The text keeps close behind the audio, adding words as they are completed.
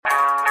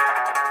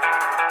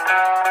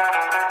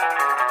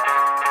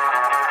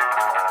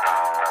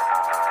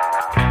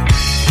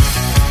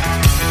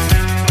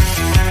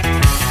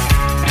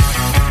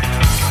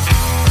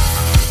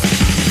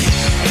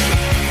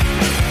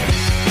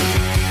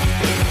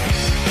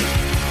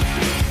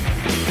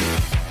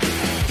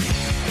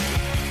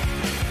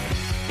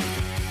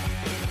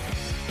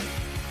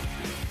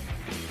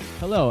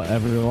Hello,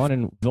 everyone,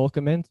 and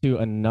welcome into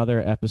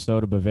another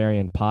episode of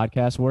Bavarian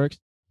Podcast Works.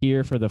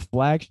 Here for the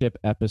flagship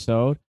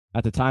episode.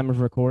 At the time of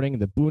recording,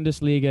 the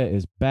Bundesliga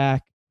is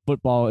back.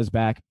 Football is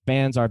back.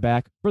 Fans are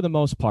back for the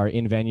most part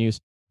in venues.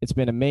 It's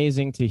been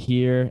amazing to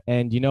hear.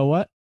 And you know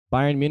what?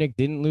 Bayern Munich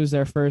didn't lose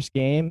their first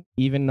game,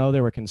 even though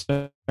there were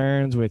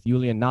concerns with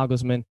Julian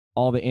Nagelsmann,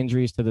 all the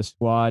injuries to the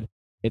squad.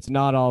 It's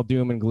not all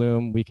doom and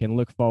gloom. We can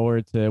look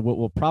forward to what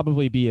will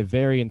probably be a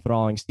very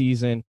enthralling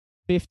season.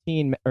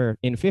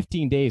 In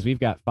 15 days, we've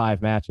got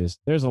 5 matches.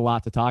 There's a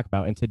lot to talk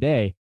about. And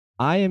today,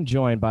 I am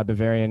joined by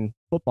Bavarian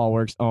Football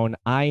Works' own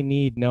I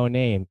Need No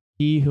Name,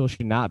 he who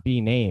should not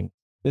be named.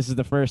 This is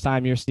the first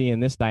time you're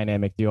seeing this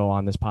dynamic duo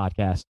on this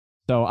podcast.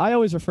 So I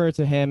always refer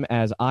to him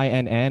as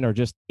INN or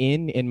just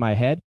in my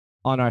head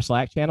on our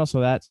Slack channel. So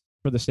that's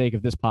for the sake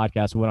of this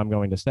podcast, what I'm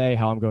going to say,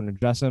 how I'm going to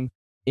address him.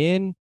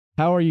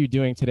 How are you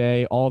doing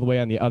today all the way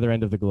on the other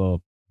end of the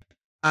globe?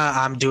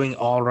 I'm doing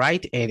all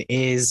right. It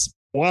is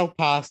well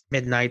past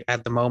midnight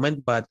at the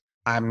moment, but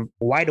I'm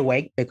wide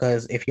awake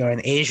because if you're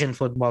an Asian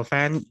football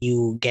fan,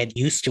 you get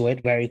used to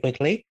it very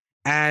quickly.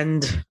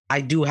 And I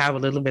do have a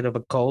little bit of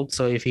a cold,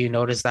 so if you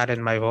notice that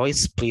in my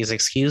voice, please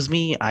excuse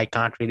me. I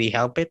can't really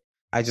help it.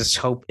 I just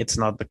hope it's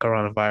not the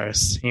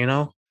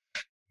coronavirus.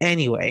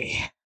 Anyway,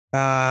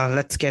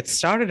 let's get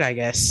started, I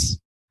guess.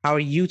 How are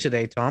you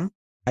today, Tom?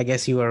 I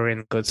guess you are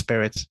in good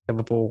spirits.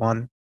 Liverpool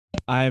won.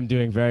 I am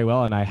doing very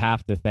well, and I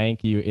have to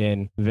thank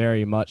you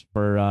very much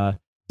for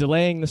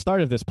delaying the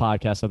start of this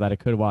podcast so that I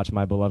could watch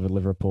my beloved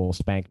Liverpool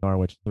spank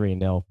Norwich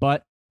 3-0.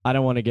 But I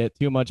don't want to get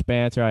too much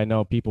banter. I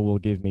know people will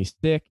give me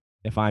stick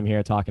if I'm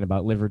here talking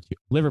about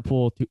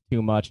Liverpool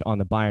too much on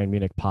the Bayern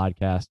Munich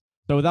podcast.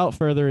 So without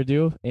further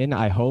ado,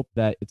 I hope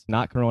that it's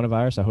not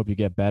coronavirus. I hope you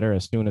get better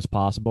as soon as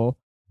possible.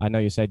 I know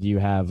you said you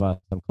have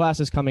some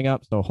classes coming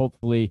up, so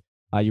hopefully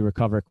you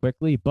recover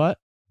quickly. But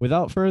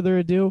without further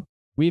ado,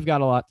 we've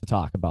got a lot to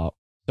talk about.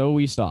 So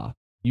we saw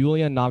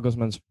Julian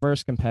Nagelsmann's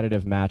first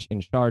competitive match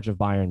in charge of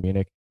Bayern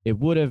Munich. It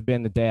would have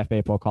been the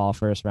DFB Pokal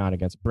first round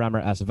against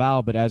Bremer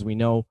SV, but as we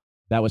know,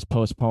 that was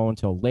postponed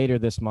till later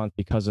this month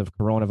because of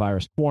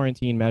coronavirus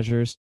quarantine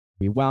measures.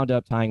 We wound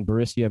up tying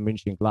Borussia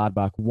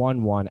Mönchengladbach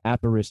 1-1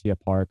 at Borussia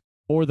Park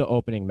for the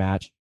opening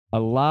match. A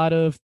lot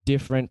of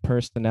different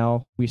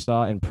personnel we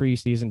saw in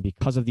preseason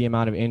because of the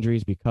amount of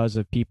injuries, because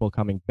of people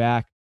coming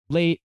back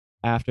late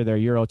after their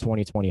Euro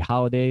 2020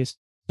 holidays.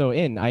 So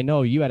I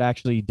know you had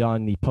actually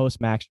done the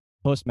post-match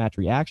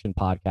reaction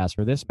podcast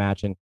for this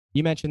match, and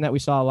you mentioned that we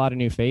saw a lot of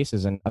new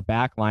faces and a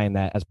back line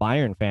that, as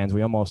Bayern fans,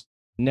 we almost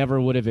never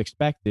would have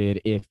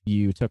expected if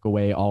you took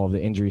away all of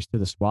the injuries to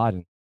the squad.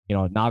 And,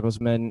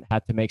 Nagelsmann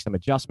had to make some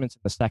adjustments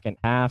in the second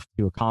half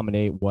to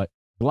accommodate what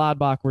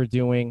Gladbach were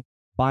doing.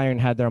 Bayern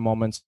had their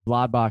moments,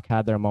 Gladbach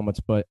had their moments,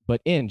 but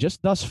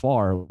just thus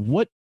far,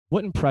 what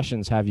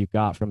impressions have you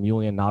got from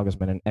Julian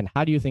Nagelsmann, and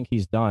how do you think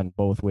he's done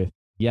both with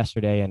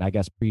yesterday and I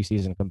guess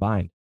preseason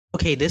combined?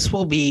 Okay, this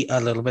will be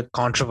a little bit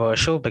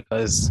controversial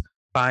because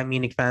Bayern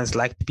Munich fans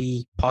like to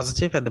be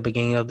positive at the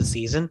beginning of the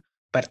season,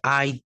 but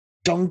I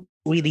don't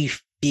really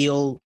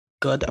feel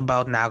good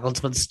about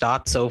Nagelsmann's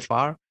start so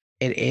far.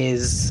 It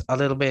is a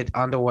little bit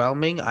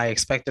underwhelming. I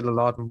expected a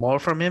lot more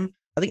from him.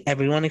 I think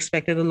everyone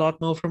expected a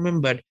lot more from him,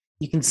 but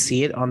you can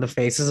see it on the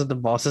faces of the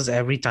bosses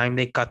every time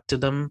they cut to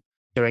them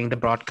during the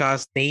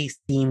broadcast. They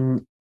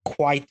seem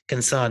quite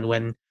concerned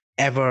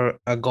whenever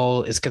a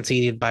goal is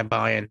conceded by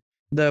Bayern.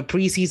 The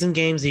preseason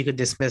games, you could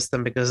dismiss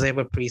them because they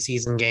were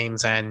preseason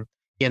games and,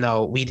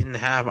 we didn't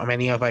have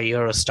many of our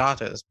Euro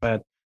starters.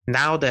 But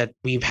now that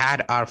we've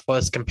had our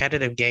first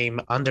competitive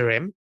game under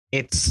him,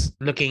 it's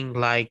looking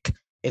like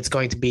it's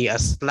going to be a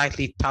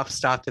slightly tough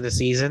start to the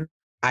season.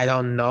 I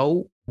don't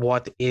know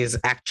what is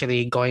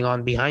actually going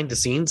on behind the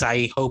scenes.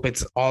 I hope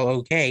it's all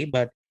okay,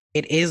 but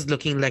it is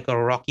looking like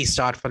a rocky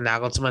start for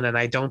Nagelsmann, and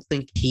I don't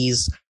think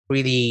he's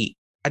really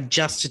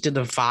adjusted to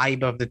the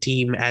vibe of the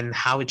team and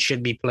how it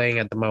should be playing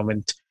at the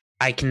moment.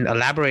 I can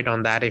elaborate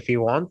on that if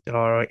you want,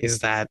 or is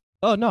that?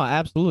 Oh, no,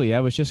 absolutely.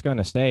 I was just going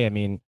to say,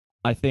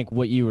 I think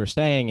what you were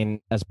saying, and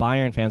as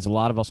Bayern fans, a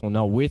lot of us will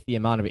know with the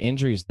amount of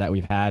injuries that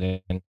we've had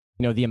and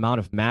the amount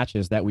of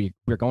matches that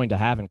we're going to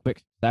have in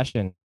quick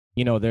succession,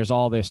 there's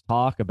all this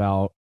talk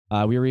about,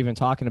 we were even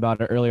talking about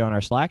it earlier on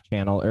our Slack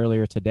channel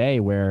earlier today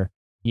where,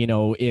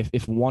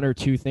 if one or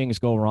two things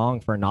go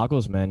wrong for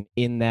Nagelsmann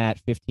in that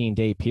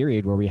 15-day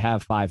period where we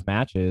have 5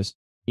 matches,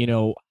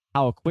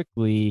 how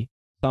quickly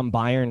some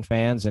Bayern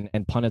fans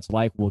and pundits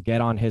like will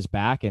get on his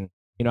back. And,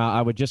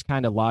 I would just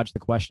kind of lodge the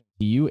question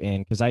to you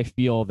because I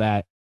feel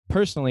that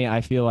personally,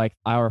 I feel like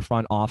our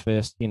front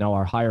office,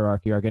 our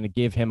hierarchy are going to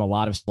give him a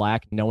lot of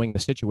slack knowing the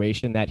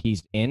situation that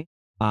he's in.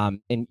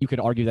 And you could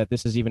argue that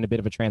this is even a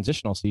bit of a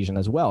transitional season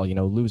as well,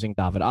 losing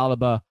David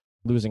Alaba,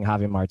 losing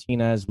Javi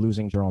Martinez,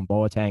 losing Jerome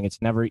Boateng. It's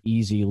never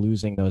easy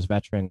losing those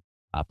veteran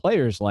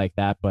players like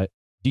that. But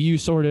do you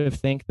sort of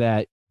think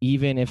that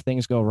even if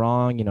things go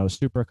wrong,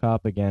 Super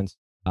Cup against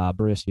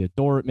Borussia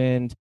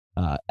Dortmund,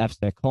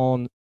 FC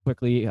Köln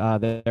quickly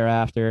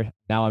thereafter,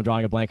 now I'm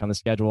drawing a blank on the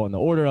schedule and the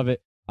order of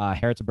it,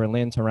 Hertha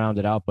Berlin to round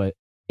it out. But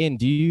in.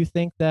 Do you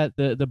think that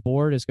the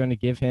board is going to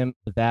give him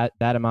that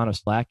amount of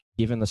slack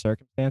given the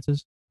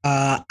circumstances?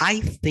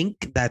 I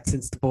think that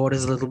since the board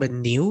is a little bit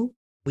new,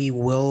 we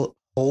will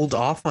hold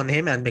off on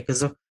him, and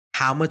because of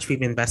how much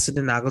we've invested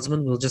in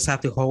Nagelsmann, we'll just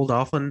have to hold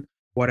off on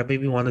whatever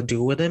we want to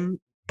do with him.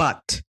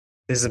 But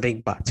there's a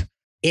big but.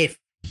 If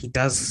he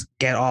does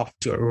get off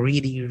to a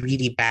really,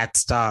 really bad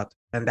start,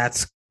 and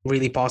that's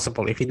really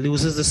possible, if he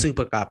loses the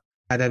Super Cup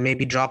and then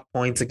maybe drop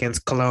points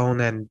against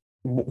Cologne and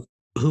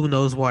who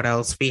knows what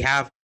else, we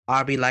have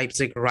RB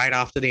Leipzig right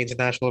after the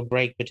international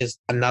break, which is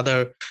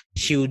another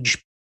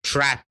huge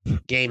trap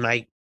game,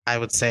 I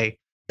would say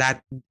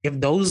that if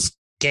those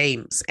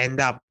games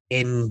end up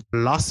in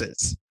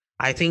losses,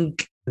 I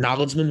think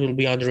Nagelsmann will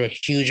be under a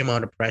huge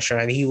amount of pressure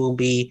and he will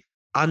be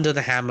under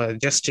the hammer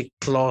just to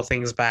claw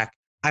things back.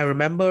 I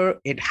remember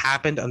it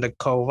happened under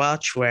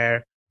Kovac,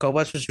 where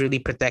Kovac was really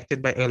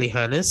protected by Uli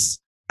Hoeneß,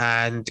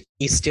 and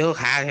he still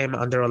had him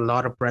under a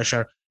lot of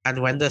pressure.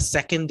 And when the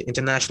second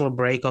international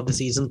break of the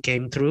season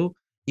came through,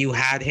 you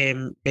had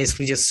him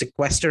basically just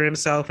sequester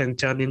himself and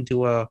turn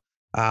into a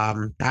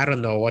I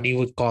don't know what you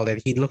would call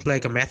it. He looked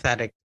like a meth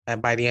addict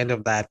by the end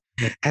of that.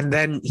 And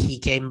then he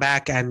came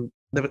back and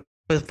the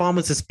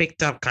performances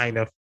picked up kind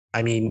of.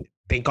 I mean,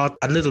 they got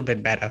a little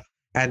bit better.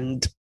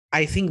 And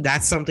I think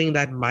that's something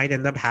that might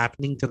end up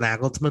happening to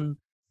Nagelsmann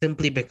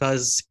simply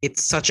because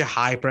it's such a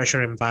high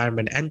pressure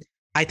environment. And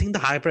I think the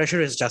high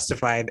pressure is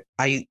justified.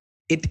 It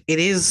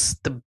is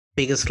the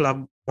biggest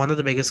club, one of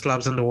the biggest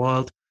clubs in the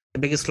world, the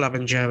biggest club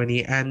in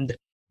Germany, and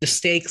the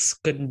stakes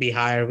couldn't be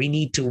higher. We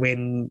need to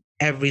win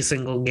every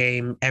single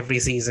game, every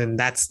season.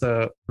 That's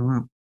the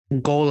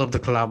goal of the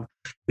club.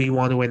 We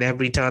want to win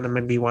every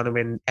tournament. We want to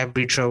win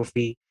every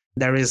trophy.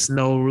 There is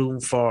no room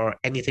for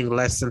anything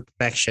less than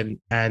perfection.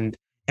 And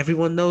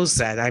everyone knows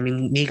that. I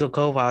mean, Niko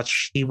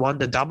Kovac, he won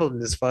the double in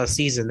his first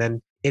season,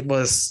 and it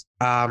was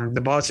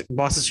the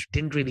bosses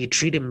didn't really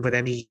treat him with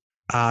any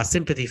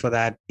sympathy for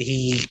that.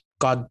 He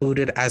got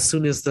booted as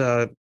soon as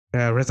the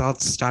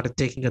results started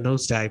taking a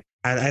nosedive.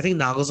 And I think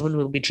Nagelsmann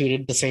will be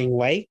treated the same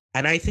way.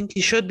 And I think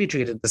he should be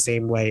treated the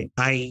same way.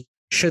 I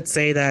should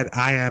say that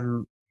I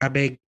am a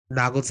big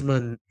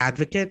Nagelsmann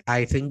advocate.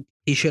 I think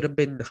he should have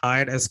been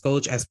hired as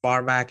coach as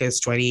far back as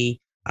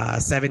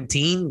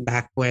 2017,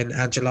 back when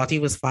Ancelotti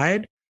was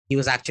fired. He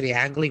was actually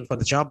angling for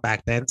the job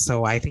back then.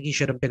 So I think he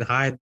should have been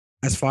hired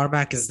as far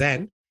back as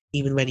then,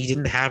 even when he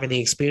didn't have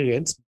any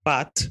experience.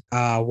 But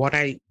what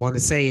I want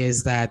to say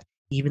is that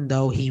even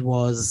though he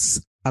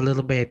was a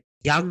little bit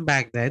young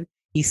back then,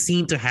 he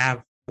seemed to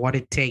have what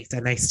it takes.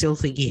 And I still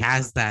think he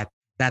has that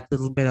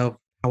little bit of,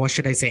 what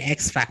should I say,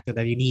 X factor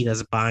that you need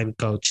as a Bayern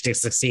coach to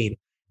succeed.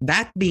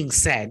 That being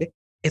said,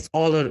 it's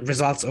all a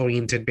results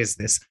oriented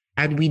business.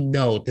 And we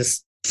know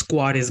this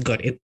squad is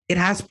good. It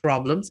has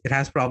problems. It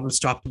has problems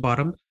top to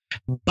bottom,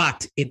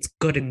 but it's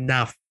good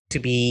enough to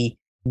be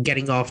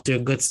getting off to a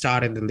good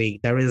start in the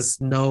league. There is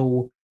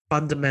no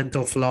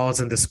fundamental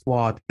flaws in the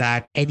squad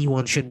that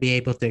anyone should be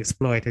able to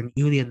exploit. And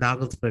Julian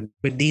Nagelsmann,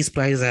 with these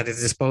players at his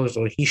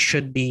disposal, he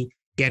should be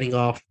getting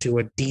off to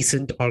a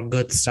decent or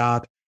good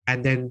start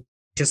and then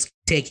just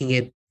taking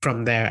it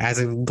from there, as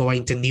in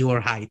going to newer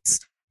heights.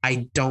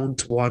 I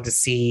don't want to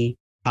see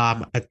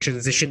a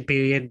transition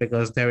period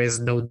because there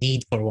is no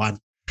need for one.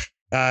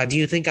 Do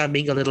you think I'm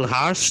being a little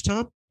harsh,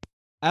 Tom?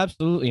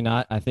 Absolutely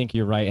not. I think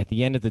you're right. At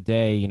the end of the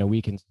day,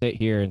 we can sit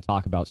here and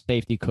talk about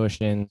safety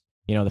cushions,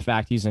 the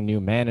fact he's a new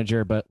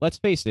manager, but let's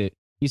face it,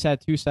 he's had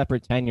two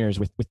separate tenures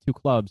with two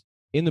clubs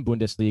in the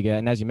Bundesliga.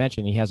 And as you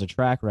mentioned, he has a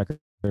track record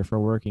for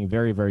working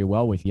very, very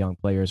well with young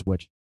players,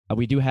 which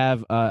we do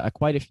have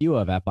quite a few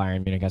of at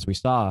Bayern Munich, as we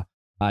saw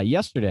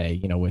yesterday,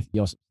 with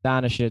Josip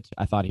Stanisic.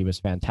 I thought he was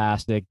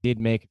fantastic, did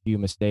make a few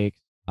mistakes.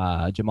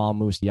 Jamal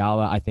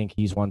Musiala, I think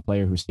he's one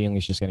player whose ceiling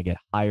is just going to get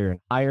higher and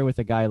higher with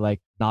a guy like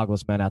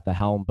Nagelsmann at the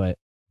helm. But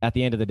at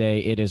the end of the day,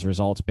 it is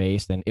results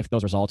based. And if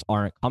those results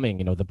aren't coming,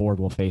 the board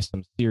will face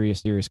some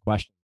serious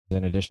questions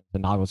in addition to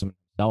Nagelsmann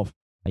himself.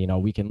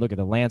 We can look at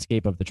the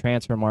landscape of the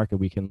transfer market.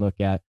 We can look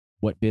at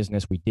what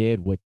business we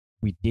did, what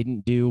we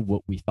didn't do,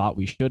 what we thought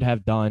we should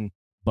have done.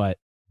 But,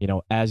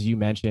 as you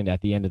mentioned,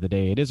 at the end of the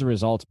day, it is a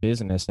results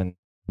business. And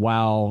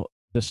while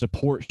the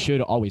support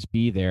should always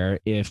be there,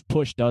 if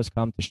push does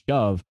come to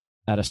shove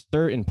at a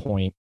certain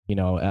point,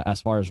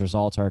 as far as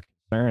results are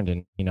concerned,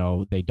 and,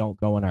 they don't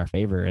go in our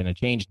favor and a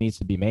change needs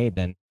to be made,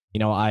 then,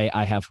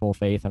 I have full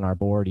faith in our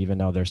board, even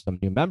though there's some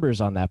new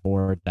members on that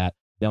board, that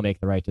they'll make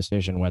the right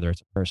decision, whether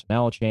it's a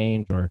personnel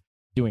change or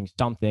doing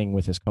something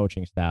with his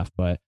coaching staff.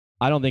 But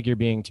I don't think you're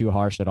being too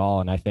harsh at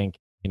all. And I think,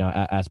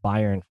 as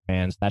Bayern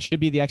fans, that should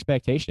be the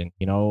expectation.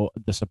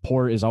 The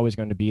support is always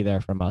going to be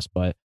there from us,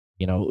 but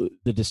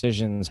the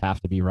decisions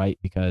have to be right,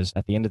 because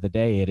at the end of the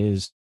day, it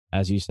is,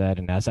 as you said,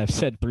 and as I've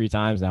said 3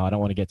 times now, I don't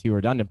want to get too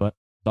redundant, but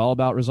it's all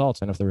about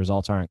results. And if the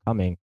results aren't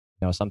coming,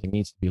 something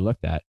needs to be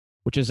looked at,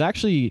 which is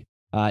actually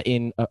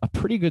in a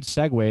pretty good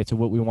segue to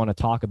what we want to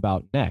talk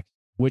about next,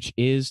 which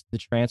is the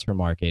transfer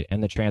market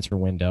and the transfer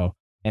window,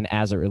 and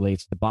as it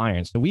relates to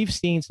Bayern. So we've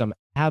seen some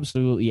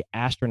absolutely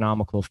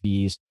astronomical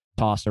fees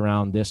tossed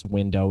around this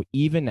window,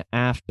 even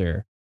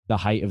after the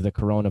height of the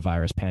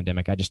coronavirus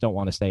pandemic. I just don't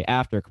want to say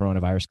after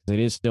coronavirus because it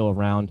is still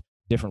around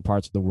different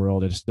parts of the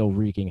world. It is still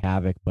wreaking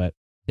havoc. But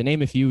to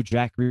name a few,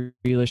 Jack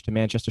Grealish to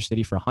Manchester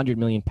City for £100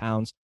 million.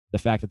 The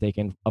fact that they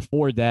can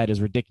afford that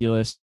is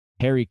ridiculous.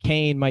 Harry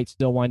Kane might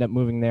still wind up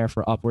moving there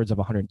for upwards of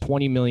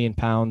 £120 million.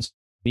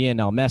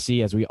 Lionel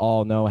Messi, as we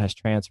all know, has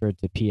transferred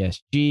to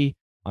PSG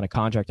on a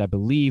contract, I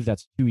believe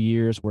that's 2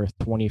 years worth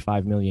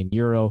 €25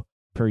 million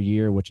per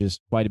year, which is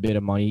quite a bit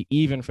of money,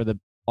 even for the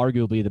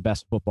arguably the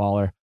best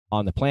footballer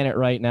on the planet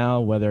right now,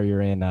 whether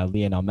you're in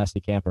Lionel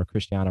Messi camp or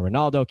Cristiano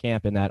Ronaldo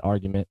camp in that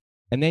argument.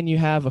 And then you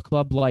have a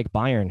club like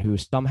Bayern, who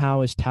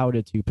somehow is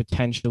touted to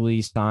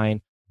potentially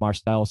sign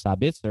Marcel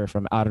Sabitzer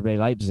from RB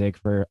Leipzig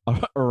for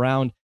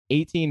around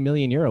 €18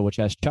 million, which,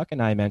 as Chuck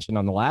and I mentioned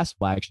on the last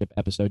flagship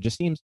episode, just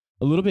seems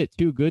a little bit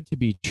too good to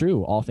be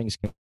true, all things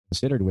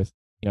considered, with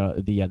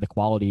the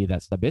quality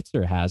that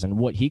Sabitzer has and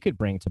what he could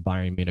bring to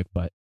Bayern Munich.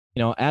 But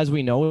as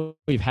we know,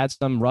 we've had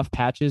some rough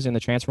patches in the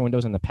transfer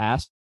windows in the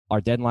past.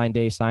 Our deadline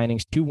day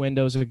signings 2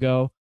 windows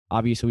ago,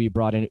 obviously we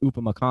brought in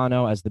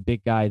Upamecano as the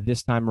big guy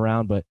this time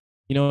around. But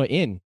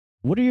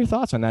what are your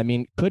thoughts on that? I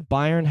mean, could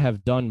Bayern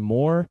have done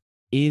more?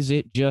 Is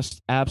it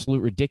just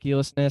absolute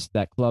ridiculousness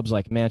that clubs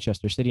like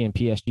Manchester City and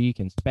PSG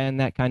can spend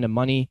that kind of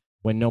money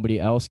when nobody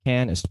else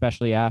can,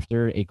 especially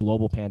after a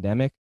global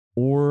pandemic?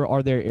 Or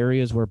are there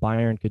areas where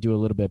Bayern could do a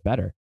little bit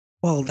better?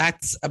 Well,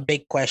 that's a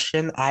big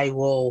question. I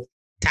will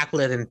tackle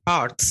it in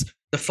parts.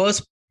 The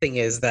first thing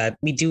is that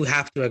we do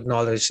have to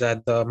acknowledge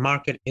that the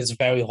market is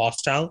very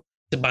hostile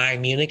to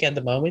Bayern Munich at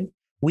the moment.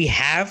 We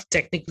have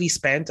technically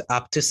spent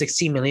up to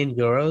 60 million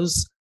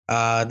euros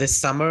this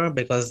summer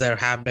because there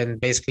have been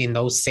basically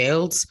no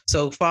sales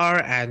so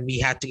far, and we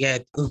had to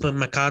get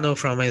Upamecano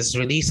from his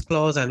release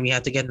clause, and we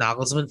had to get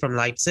Nagelsmann from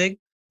Leipzig.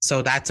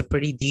 So that's a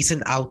pretty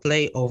decent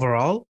outlay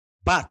overall.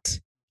 But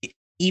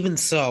even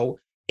so,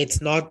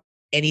 it's not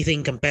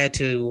anything compared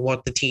to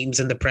what the teams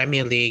in the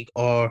Premier League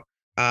or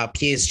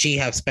PSG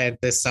have spent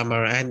this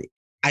summer. And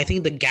I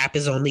think the gap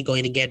is only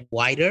going to get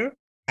wider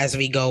as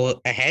we go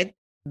ahead.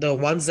 The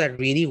ones that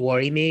really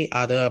worry me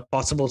are the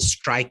possible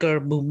striker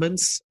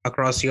movements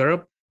across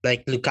Europe,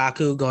 like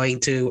Lukaku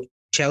going to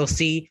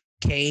Chelsea,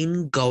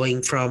 Kane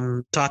going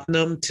from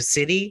Tottenham to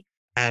City,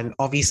 and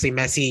obviously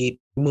Messi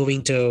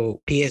moving to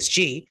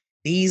PSG.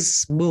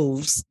 These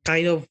moves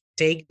kind of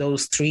take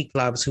those 3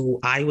 clubs who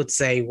I would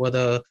say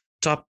were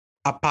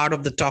a part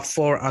of the top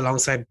 4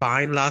 alongside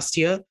Bayern last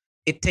year.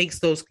 It takes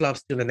those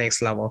clubs to the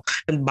next level,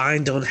 and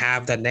Bayern don't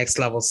have that next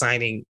level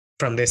signing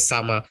from this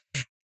summer.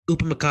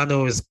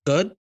 Upamecano is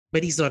good,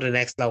 but he's not a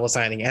next level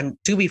signing. And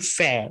to be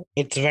fair,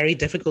 it's very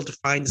difficult to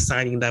find a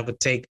signing that would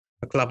take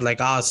a club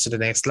like ours to the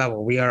next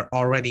level. We are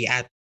already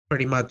at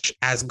pretty much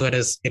as good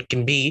as it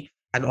can be,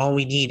 and all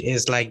we need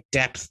is like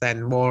depth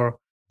and more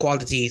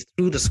quality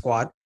through the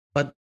squad.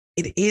 But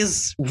it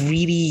is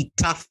really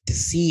tough to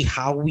see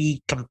how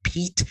we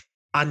compete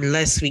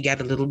unless we get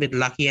a little bit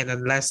lucky and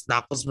unless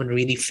Nagelsmann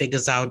really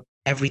figures out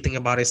everything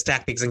about his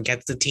tactics and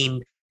gets the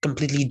team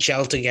completely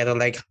gelled together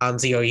like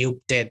Hansi or Jupp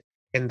did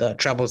in the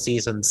treble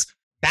seasons.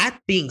 That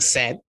being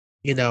said,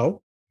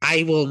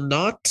 I will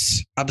not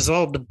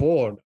absolve the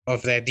board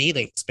of their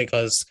dealings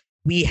because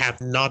we have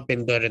not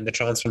been good in the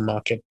transfer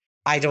market.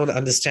 I don't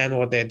understand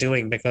what they're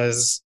doing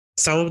because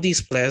some of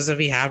these players that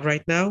we have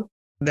right now,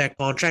 their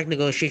contract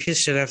negotiations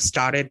should have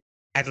started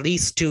at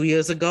least 2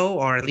 years ago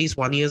or at least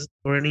 1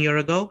 year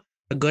ago.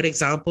 A good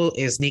example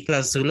is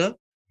Niklas Zula.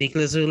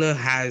 Niklas Zula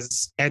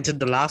has entered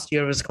the last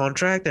year of his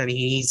contract and he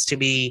needs to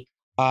be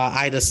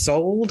either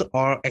sold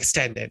or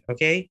extended,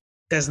 okay?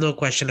 There's no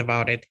question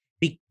about it.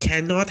 We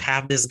cannot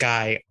have this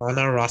guy on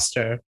our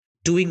roster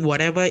doing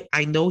whatever.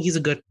 I know he's a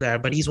good player,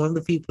 but he's one of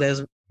the few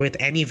players with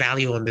any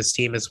value on this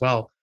team as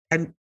well.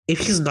 And if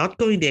he's not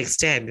going to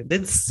extend,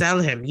 then sell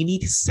him. You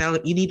need to sell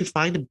him. You need to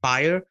find a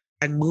buyer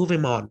and move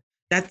him on.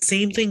 That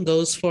same thing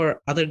goes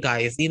for other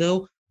guys.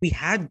 We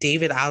had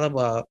David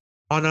Alaba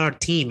on our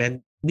team,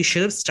 and we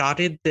should have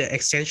started the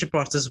extension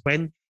process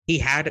when he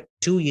had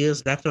 2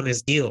 years left on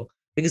his deal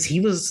because he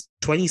was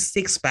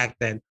 26 back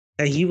then.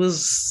 And he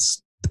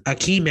was a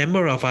key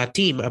member of our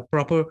team, a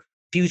proper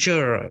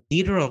future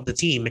leader of the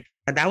team.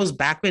 And that was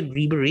back when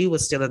Ribéry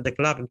was still at the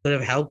club and could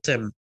have helped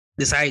him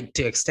decide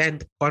to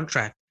extend the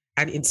contract.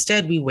 And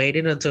instead, we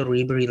waited until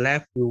Ribéry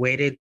left. We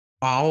waited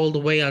all the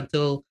way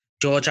until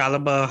George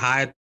Alaba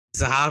hired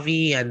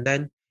Zahavi, and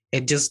then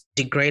it just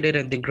degraded,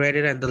 and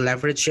the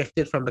leverage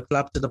shifted from the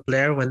club to the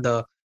player when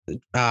the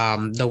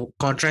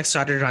contract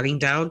started running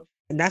down.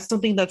 And that's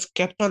something that's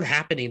kept on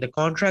happening. The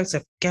contracts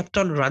have kept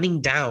on running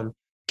down.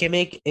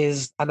 Kimmich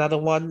is another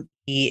one.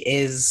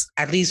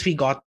 At least we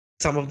got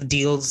some of the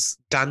deals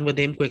done with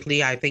him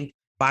quickly. I think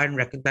Bayern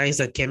recognized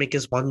that Kimmich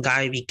is one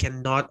guy we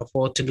cannot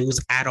afford to lose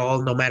at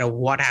all, no matter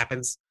what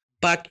happens.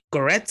 But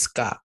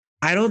Goretzka,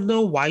 I don't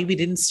know why we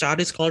didn't start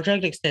his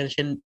contract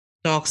extension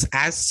talks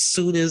as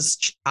soon as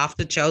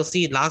after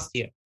Chelsea last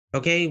year.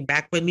 Okay,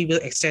 back when we were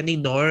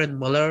extending Neuer and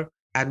Muller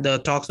and the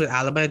talks with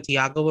Alaba and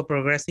Thiago were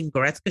progressing,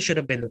 Goretzka should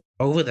have been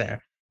over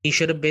there. He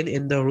should have been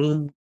in the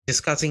room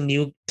discussing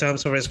new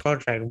terms for his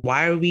contract.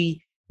 Why are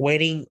we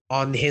waiting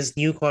on his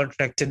new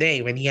contract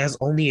today when he has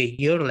only a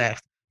year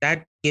left.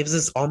 That gives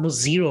us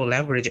almost zero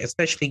leverage,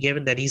 especially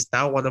given that he's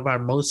now one of our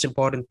most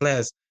important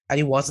players and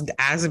he wasn't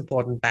as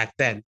important back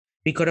then.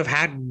 We could have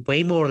had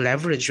way more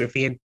leverage if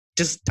we had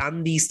just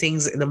done these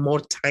things in a more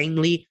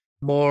timely,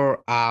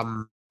 more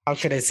how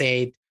should I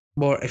say it,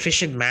 more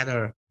efficient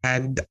manner.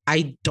 And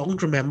I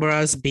don't remember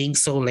us being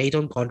so late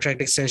on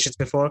contract extensions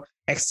before,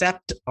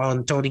 except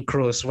on Tony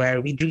Kroos,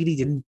 where we really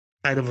didn't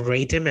kind of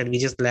rate him and we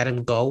just let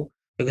him go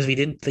because we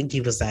didn't think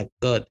he was that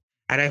good.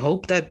 And I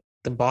hope that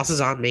the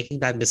bosses aren't making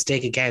that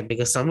mistake again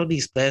because some of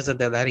these players that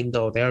they're letting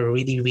go, they're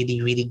really,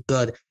 really, really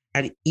good.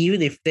 And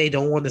even if they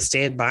don't want to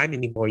stay at Bayern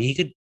anymore, you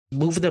could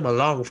move them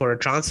along for a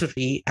transfer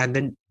fee and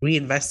then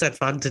reinvest that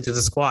funds into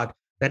the squad.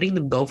 Letting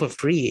them go for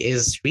free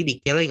is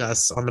really killing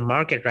us on the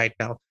market right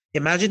now.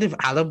 Imagine if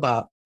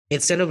Alaba,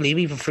 instead of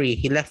leaving for free,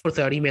 he left for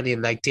 30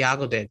 million like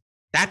Thiago did.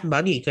 That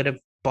money could have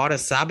bought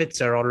us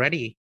Sabitzer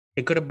already.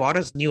 It could have bought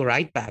us new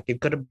right back.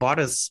 It could have bought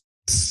us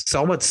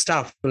so much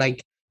stuff.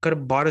 Like could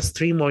have bought us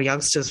 3 more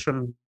youngsters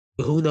from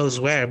who knows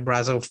where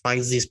Brazil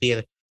finds these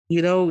people.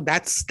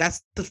 That's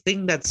the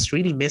thing that's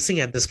really missing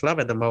at this club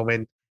at the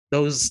moment.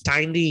 Those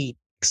timely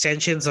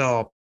extensions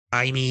or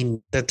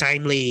the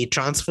timely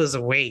transfers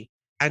away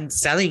and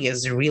selling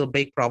is a real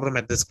big problem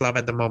at this club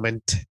at the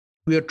moment.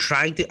 We are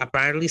trying to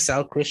apparently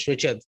sell Chris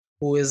Richards,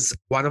 who is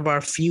one of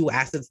our few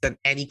assets that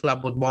any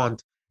club would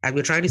want. And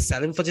we're trying to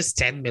sell him for just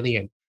 10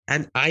 million.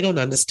 And I don't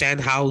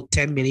understand how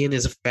 10 million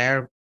is a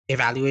fair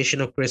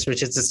evaluation of Chris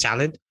Richards'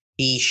 talent.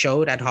 He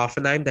showed at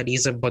Hoffenheim that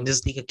he's a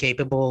Bundesliga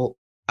capable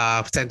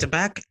centre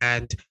back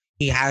and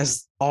he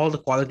has all the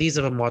qualities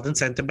of a modern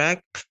centre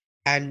back.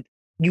 And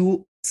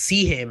you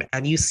see him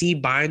and you see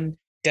Bayern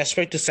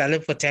desperate to sell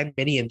him for 10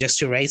 million just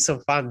to raise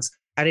some funds.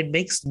 And it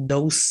makes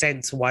no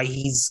sense why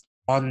he's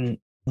on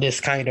this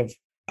kind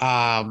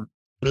of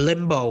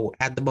limbo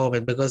at the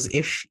moment, because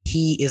if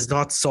he is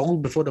not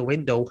sold before the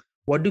window,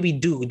 what do we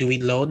do? Do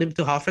we loan him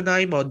to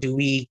Hoffenheim or do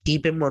we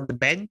keep him on the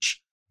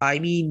bench?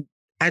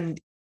 And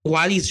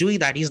while he's doing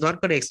that, he's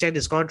not going to extend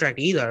his contract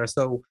either.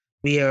 So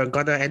we are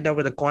going to end up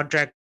with a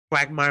contract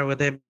quagmire with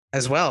him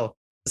as well.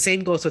 The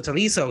same goes for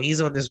Tolisso. He's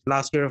on his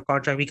last year of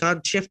contract. We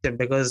can't shift him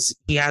because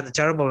he had a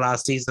terrible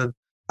last season.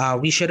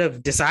 We should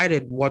have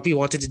decided what we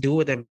wanted to do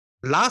with him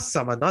last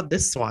summer, not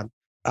this one.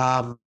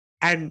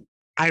 And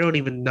I don't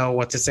even know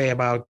what to say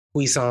about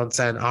Cuisance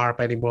and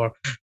ARP anymore.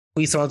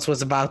 Cuisance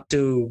was about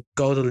to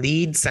go to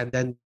Leeds and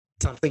then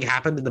something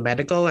happened in the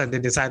medical and they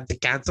decided to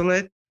cancel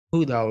it.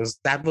 Who knows?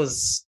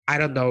 I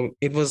don't know.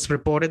 It was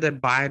reported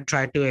that Bayern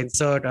tried to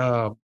insert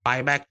a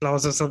buyback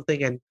clause or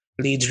something and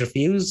Leeds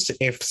refused.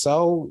 If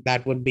so,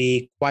 that would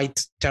be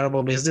quite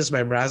terrible business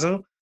by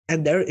Brazzo.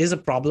 And there is a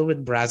problem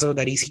with Brazzo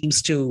that he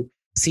seems to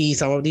see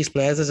some of these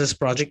players as his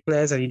project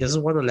players and he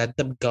doesn't want to let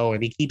them go.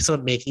 And he keeps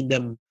on making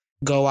them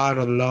go out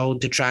on loan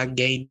to try and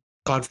gain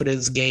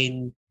confidence,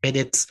 gain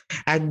minutes.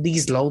 And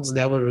these loans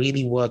never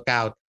really work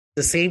out.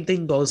 The same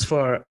thing goes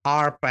for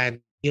ARP and,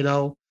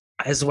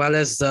 as well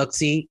as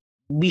Xerxes.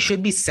 We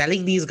should be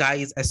selling these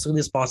guys as soon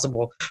as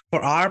possible.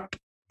 For ARP,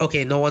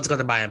 okay, no one's going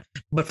to buy him.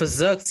 But for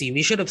Xerxes,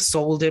 we should have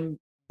sold him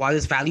while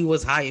his value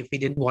was high if we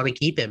didn't want to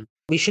keep him.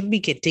 We shouldn't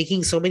be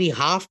taking so many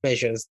half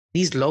measures.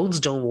 These loans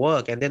don't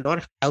work and they're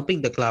not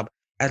helping the club.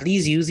 At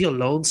least use your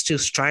loans to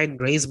try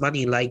and raise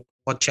money like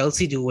what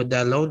Chelsea do with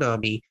their loan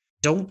army.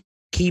 Don't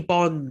keep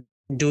on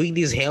doing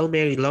these Hail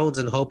Mary loans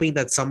and hoping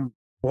that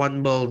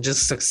someone will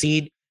just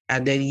succeed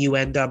and then you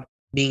end up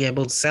being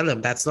able to sell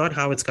him. That's not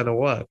how it's going to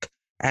work.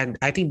 And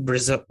I think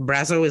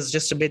Brazzo is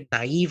just a bit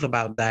naive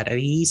about that, and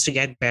he needs to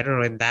get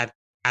better in that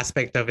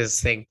aspect of his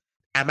thing.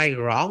 Am I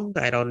wrong?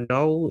 I don't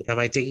know. Am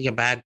I taking a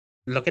bad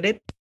look at it?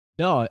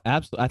 No,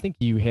 absolutely. I think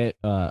you hit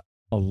a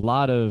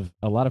lot of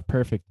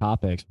perfect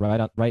topics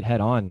right head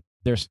on.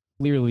 There's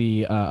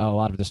clearly a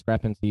lot of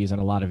discrepancies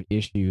and a lot of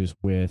issues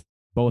with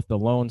both the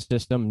loan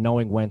system,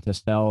 knowing when to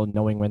sell,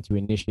 knowing when to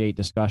initiate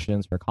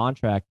discussions for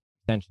contract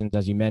extensions,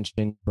 as you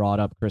mentioned,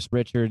 brought up Chris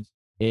Richards.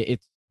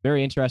 It's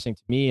very interesting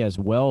to me as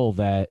well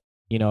that,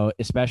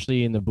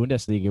 especially in the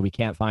Bundesliga, we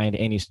can't find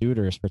any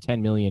suitors for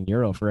 10 million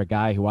euro for a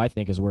guy who I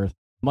think is worth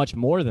much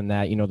more than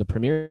that. The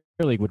Premier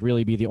League would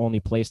really be the only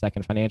place that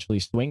can financially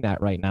swing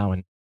that right now.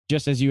 And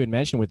just as you had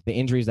mentioned with the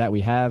injuries that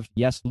we have,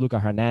 yes, Luca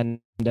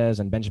Hernandez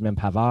and Benjamin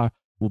Pavard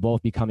will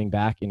both be coming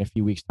back in a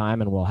few weeks'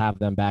 time and we'll have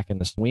them back in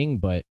the swing.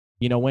 But,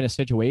 when a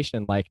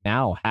situation like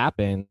now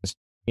happens,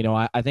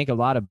 I think a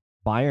lot of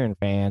Bayern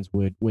fans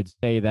would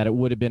say that it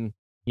would have been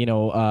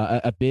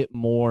a bit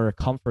more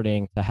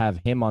comforting to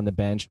have him on the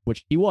bench,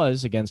 which he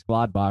was against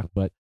Gladbach,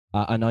 but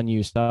an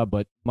unused sub,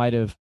 but might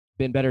have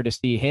been better to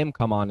see him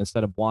come on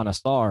instead of Buona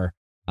Sarr.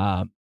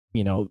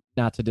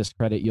 Not to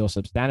discredit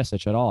Josip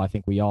Stanisic at all. I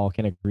think we all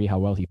can agree how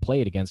well he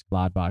played against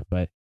Gladbach,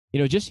 but,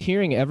 just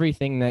hearing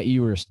everything that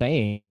you were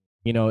saying,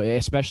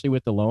 especially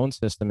with the loan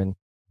system, and,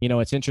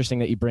 it's interesting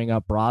that you bring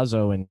up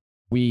Brazzo, and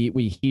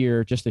we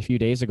hear just a few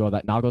days ago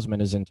that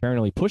Nagelsmann is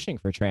internally pushing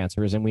for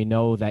transfers, and we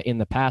know that in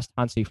the past,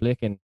 Hansi Flick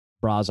and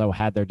Brazzo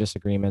had their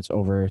disagreements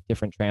over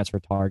different transfer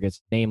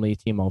targets, namely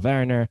Timo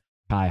Werner,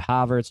 Kai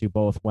Havertz, who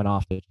both went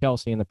off to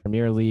Chelsea in the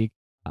Premier League,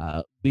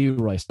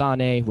 Leroy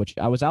Sané, which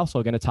I was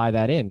also going to tie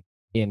that in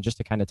just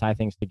to kind of tie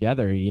things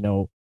together.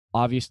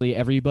 Obviously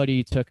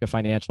everybody took a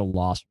financial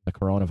loss from the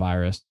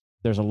coronavirus.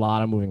 There's a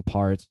lot of moving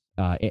parts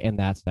in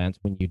that sense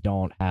when you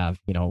don't have,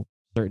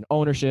 certain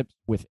ownerships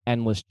with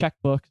endless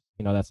checkbooks.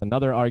 That's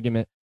another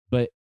argument.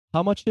 But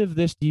how much of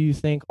this do you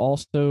think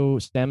also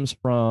stems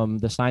from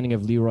the signing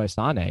of Leroy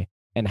Sané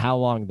and how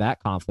long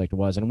that conflict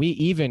was? And we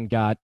even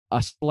got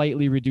a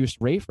slightly reduced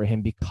rate for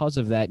him because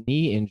of that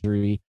knee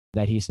injury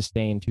that he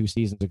sustained 2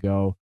 seasons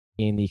ago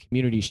in the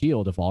Community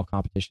Shield of all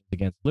competitions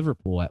against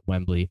Liverpool at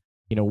Wembley.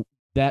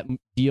 That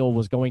deal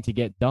was going to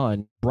get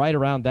done right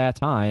around that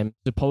time.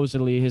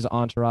 Supposedly, his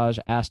entourage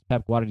asked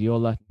Pep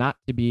Guardiola not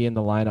to be in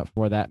the lineup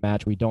for that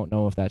match. We don't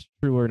know if that's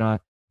true or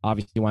not.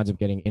 Obviously, he winds up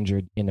getting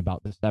injured in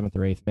about the 7th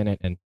or 8th minute.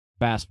 And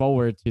fast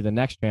forward to the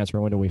next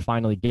transfer window, we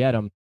finally get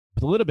him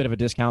with a little bit of a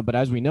discount. But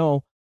as we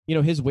know,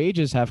 his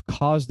wages have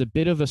caused a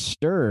bit of a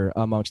stir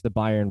amongst the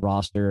Bayern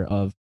roster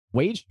of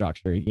wage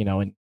structure,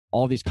 and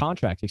all these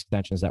contract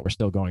extensions that we're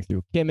still going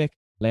through. Kimmich,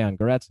 Leon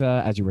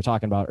Goretzka, as you were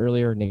talking about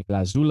earlier,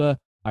 Niklas Zula,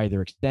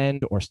 either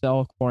extend or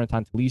sell.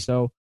 Corentin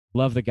Tolisso,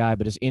 love the guy,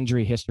 but his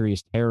injury history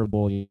is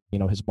terrible.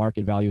 His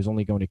market value is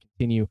only going to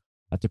continue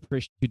to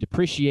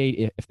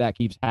depreciate if that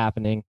keeps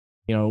happening.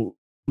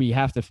 We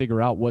have to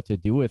figure out what to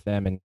do with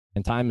them,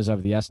 and time is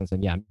of the essence.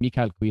 And yeah,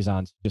 Mikhail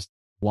Cuisin's just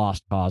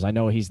lost cause. I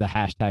know he's the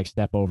hashtag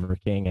step over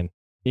king and,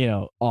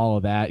 all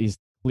of that. He's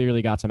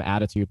clearly got some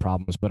attitude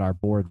problems, but our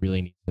board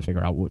really needs to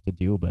figure out what to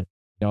do. But,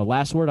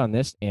 last word on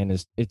this, and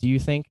is do you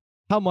think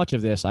how much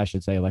of this, I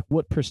should say, like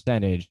what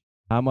percentage,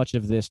 how much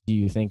of this do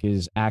you think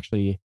is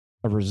actually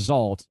a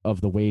result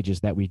of the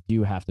wages that we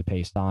do have to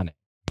pay Sané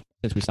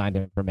since we signed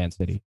him for Man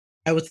City?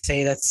 I would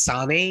say that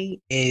Sané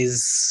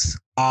is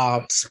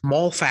a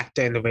small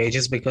factor in the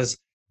wages because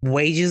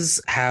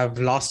wages have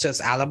lost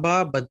us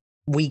Alaba, but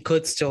we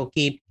could still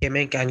keep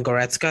Kimmich and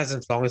Goretzka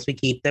as long as we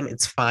keep them.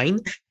 It's fine.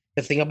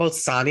 The thing about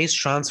Sané's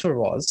transfer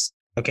was,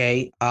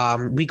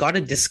 we got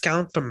a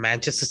discount from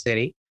Manchester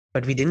City,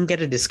 but we didn't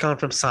get a discount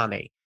from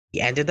Sané. We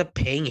ended up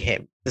paying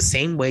him the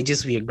same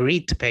wages we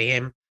agreed to pay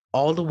him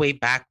all the way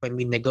back when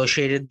we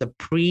negotiated the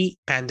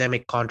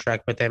pre-pandemic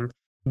contract with him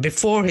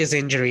before his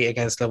injury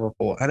against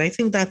Liverpool. And I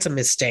think that's a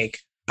mistake.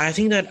 I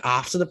think that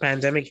after the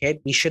pandemic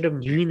hit, we should have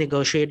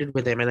renegotiated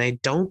with him. And I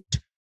don't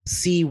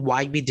see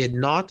why we did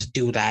not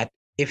do that.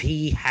 If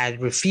he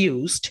had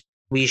refused,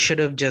 we should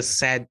have just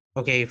said,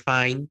 okay,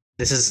 fine,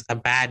 this is a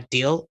bad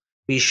deal.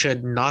 We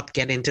should not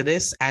get into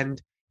this.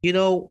 And,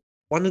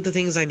 one of the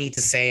things I need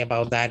to say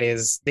about that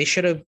is they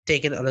should have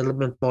taken a little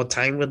bit more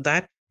time with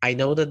that. I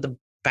know that the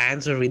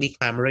fans are really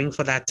clamoring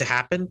for that to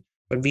happen,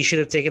 but we should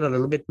have taken a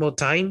little bit more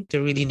time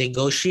to really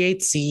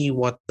negotiate, see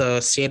what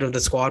the state of the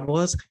squad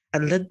was,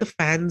 and let the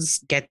fans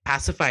get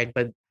pacified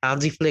by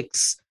Hansi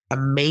Flick's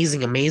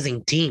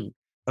amazing team.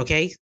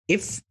 Okay?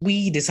 If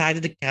we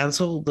decided to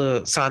cancel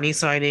the Sané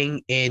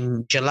signing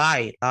in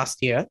July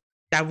last year,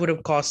 that would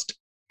have cost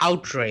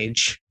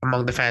outrage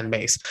among the fan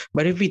base.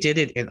 But if we did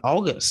it in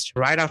August,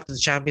 right after the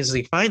Champions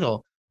League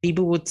final,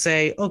 people would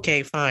say,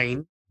 okay,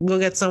 fine, we'll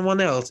get someone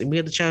else.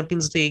 We're the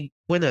Champions League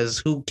winners.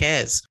 Who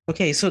cares?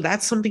 Okay, so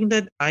that's something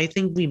that I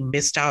think we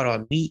missed out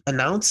on. We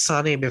announced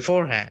Sané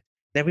beforehand.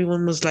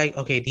 Everyone was like,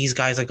 okay, these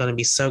guys are going to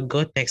be so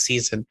good next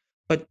season.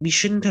 But we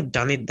shouldn't have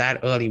done it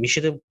that early. We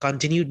should have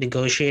continued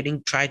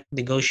negotiating, tried to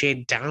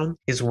negotiate down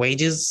his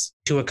wages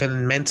to a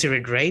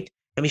commensurate rate.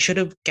 And we should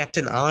have kept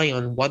an eye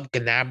on what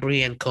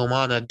Gnabry and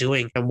Coman are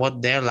doing and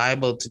what they're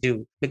liable to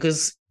do.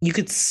 Because you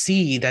could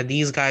see that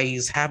these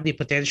guys have the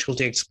potential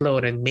to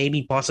explode and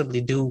maybe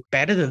possibly do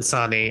better than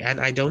Sané. And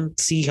I don't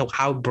see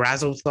how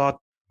Brazil thought,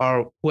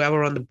 or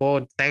whoever on the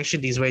board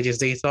sanctioned these wages,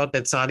 they thought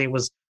that Sané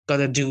was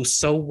going to do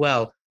so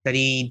well that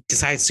he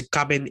decides to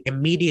come in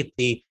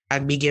immediately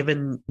and be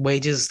given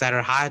wages that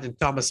are higher than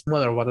Thomas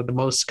Muller, one of the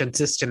most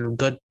consistent and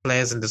good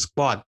players in the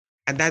squad.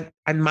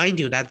 And mind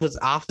you, that was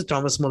after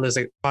Thomas Muller's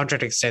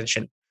contract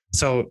extension.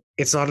 So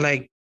it's not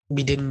like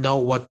we didn't know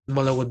what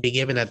Muller would be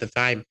given at the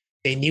time.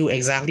 They knew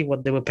exactly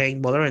what they were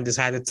paying Muller and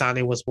decided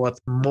Sané was worth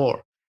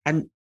more.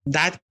 And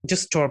that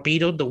just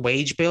torpedoed the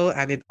wage bill,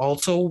 and it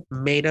also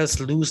made us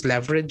lose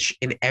leverage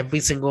in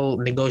every single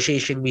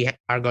negotiation we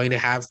are going to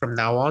have from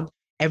now on.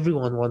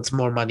 Everyone wants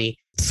more money.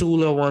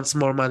 Sula wants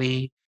more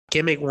money.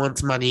 Kimmich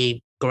wants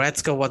money.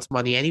 Goretzka wants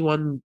money.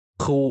 Anyone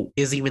who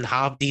is even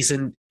half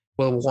decent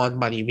will want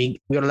money.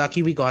 We're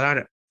lucky we got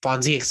our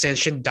Fonzie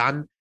extension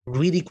done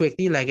really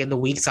quickly, like in the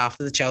weeks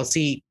after the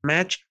Chelsea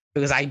match,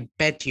 because I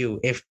bet you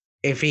if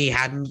he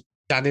hadn't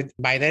done it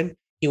by then,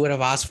 he would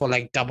have asked for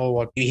like double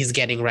what he's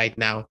getting right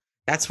now.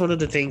 That's one of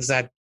the things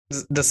that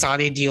the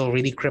Sané deal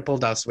really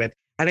crippled us with.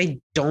 And I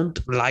don't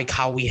like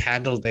how we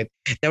handled it.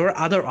 There were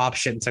other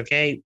options,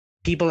 okay?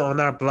 People on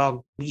our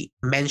blog, we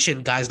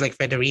mentioned guys like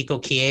Federico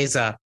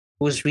Chiesa,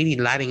 who was really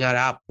lighting it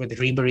up with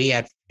Ribéry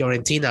at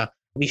Fiorentina.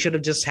 We should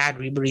have just had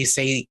Ribéry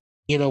say,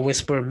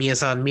 whisper Mia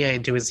San Mia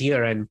into his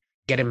ear and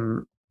get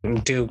him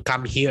to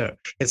come here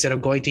instead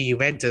of going to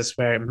Juventus,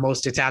 where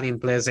most Italian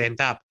players end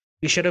up.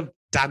 We should have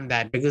done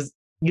that because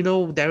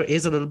there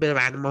is a little bit of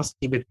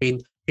animosity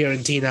between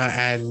Fiorentina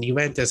and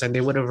Juventus, and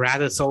they would have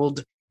rather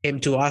sold him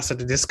to us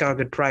at a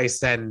discounted price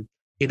than,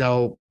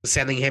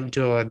 selling him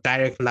to a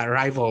direct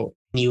rival,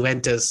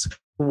 Juventus,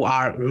 who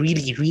are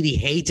really, really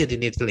hated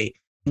in Italy.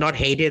 Not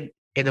hated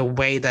in a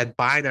way that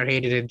Bayern are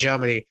hated in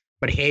Germany,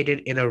 but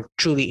hated in a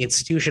truly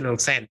institutional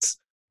sense.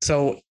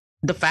 So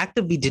the fact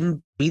that we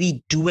didn't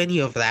really do any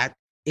of that,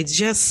 it's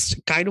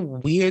just kind of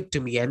weird to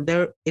me. And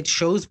it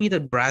shows me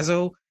that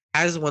Brazzo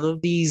has one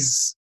of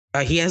these.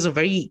 He has a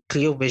very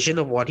clear vision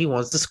of what he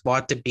wants the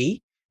squad to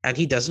be, and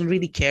he doesn't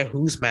really care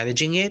who's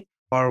managing it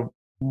or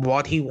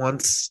what he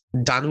wants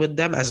done with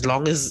them, as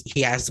long as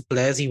he has the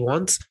players he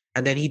wants.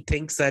 And then he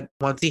thinks that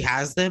once he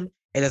has them,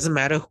 it doesn't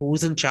matter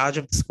who's in charge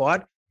of the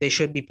squad. They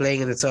should be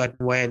playing in a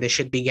certain way, and they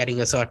should be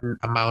getting a certain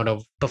amount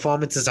of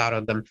performances out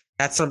of them.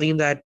 That's something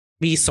that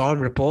we saw in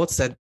reports,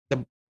 that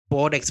the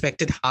board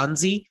expected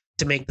Hansi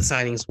to make the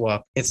signings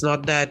work. It's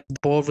not that the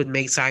board would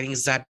make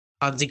signings that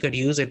Hansi could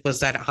use. It was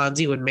that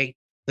Hansi would make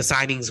the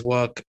signings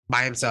work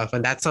by himself.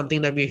 And that's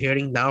something that we're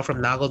hearing now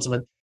from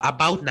Nagelsmann,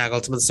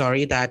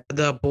 that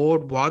the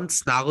board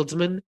wants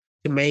Nagelsmann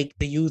to make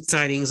the youth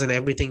signings and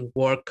everything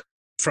work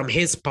from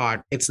his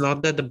part. It's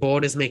not that the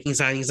board is making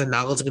signings that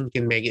Nagelsmann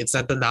can make. It's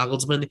that the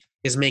Nagelsmann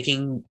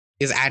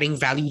is adding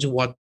value to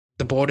what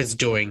the board is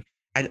doing.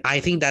 And I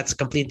think that's a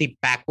completely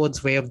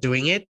backwards way of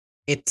doing it.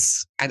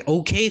 It's an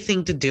okay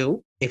thing to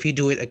do if you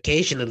do it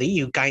occasionally.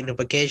 You kind of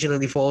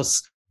occasionally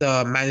force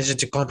the manager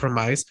to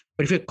compromise.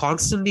 But if you're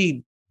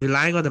constantly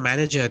relying on the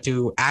manager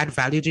to add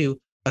value to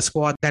a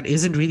squad that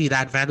isn't really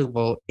that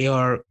valuable,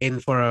 you're in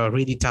for a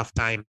really tough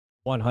time.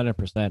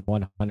 100%.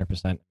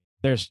 100%.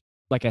 There's,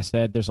 like I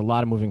said, there's a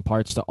lot of moving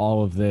parts to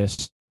all of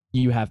this.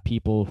 You have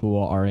people who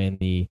are in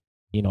the,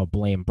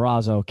 blame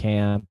Brazzo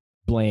camp,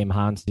 blame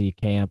Hansi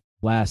camp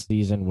last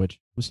season, which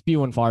was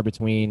few and far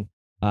between.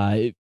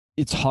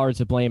 It's hard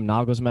to blame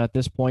Nagelsmann at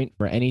this point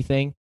for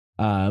anything.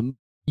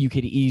 You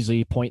could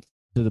easily point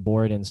to the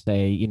board and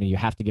say, you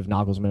have to give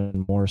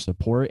Nagelsmann more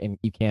support, and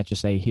you can't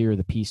just say, here are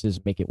the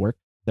pieces, make it work.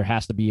 There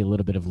has to be a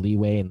little bit of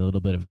leeway and a little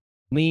bit of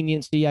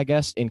leniency, I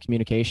guess, in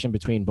communication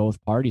between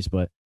both parties.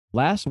 But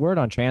last word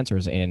on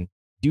transfers, in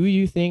do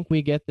you think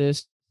we get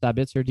this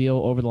Sabitzer deal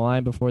over the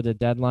line before the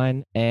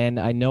deadline? And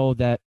I know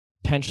that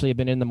potentially have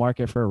been in the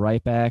market for a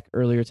right back.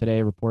 Earlier today,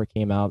 a report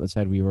came out that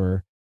said we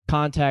were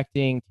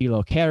contacting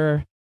Thilo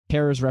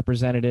Kehr's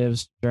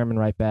representatives, German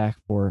right back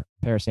for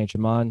Paris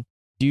Saint-Germain.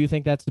 Do you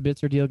think that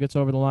Sabitzer deal gets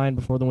over the line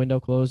before the window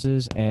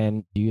closes?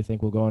 And do you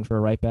think we'll go in for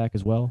a right back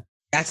as well?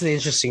 That's an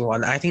interesting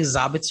one. I think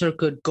Sabitzer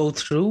could go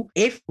through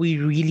if we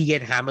really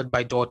get hammered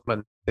by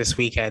Dortmund this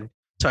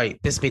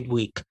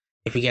midweek.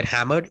 If we get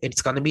hammered,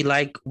 it's going to be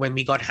like when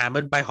we got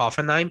hammered by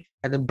Hoffenheim,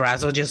 and then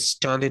Brazil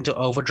just turned into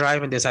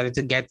overdrive and decided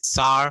to get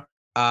Sarr,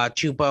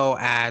 Chupo,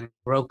 and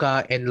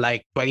Roca in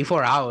like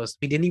 24 hours.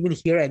 We didn't even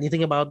hear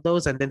anything about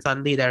those, and then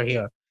suddenly they're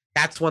here.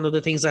 That's one of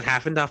the things that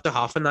happened after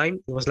Hoffenheim.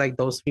 It was like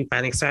those 3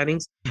 panic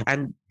signings.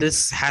 And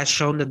this has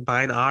shown that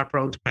Bayern are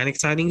prone to panic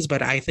signings.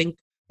 But I think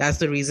that's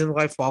the reason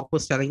why Falk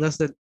was telling us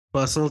that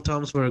personal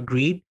terms were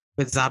agreed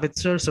with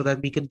Sabitzer, so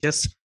that we could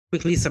just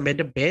quickly submit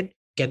a bid,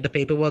 get the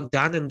paperwork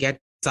done, and get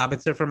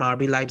Sabitzer from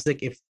RB Leipzig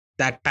if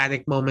that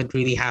panic moment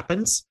really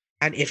happens.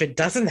 And if it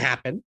doesn't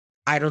happen,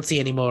 I don't see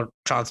any more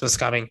transfers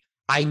coming.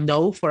 I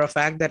know for a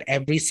fact that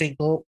every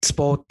single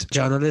sport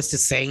journalist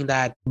is saying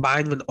that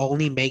Bayern will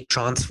only make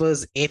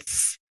transfers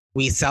if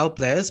we sell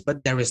players,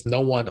 but there is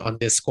no one on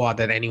this squad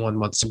that anyone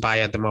wants to buy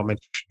at the moment.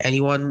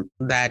 Anyone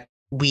that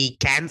we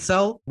can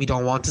sell, we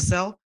don't want to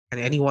sell. And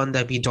anyone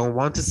that we don't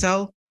want to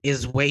sell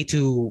is way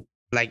too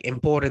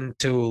important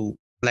to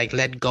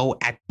let go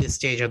at this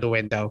stage of the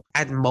window.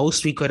 At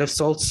most, we could have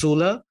sold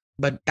Sula,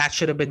 but that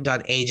should have been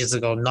done ages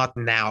ago, not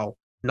now.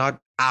 Not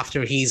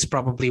after he's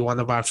probably one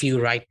of our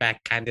few right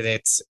back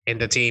candidates in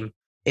the team.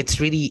 It's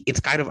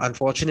kind of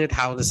unfortunate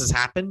how this has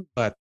happened,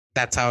 but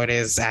that's how it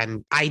is.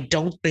 And I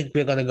don't think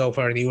we're going to go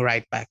for a new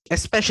right back,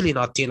 especially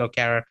not Thilo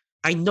Kehrer.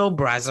 I know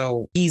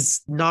Brazzo,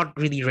 he's not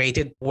really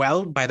rated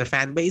well by the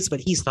fan base, but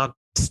he's not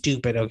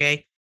stupid,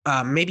 okay?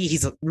 Maybe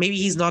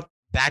he's not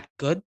that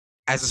good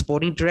as a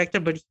sporting director,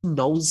 but he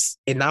knows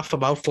enough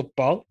about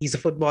football. He's a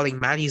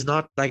footballing man. He's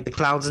not like the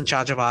clowns in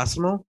charge of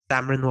Arsenal.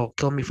 Cameron will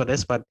kill me for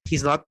this, but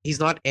he's not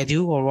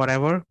Edu or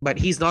whatever, but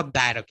he's not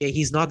that, okay?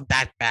 He's not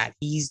that bad.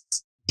 He's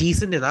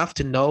decent enough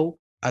to know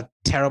a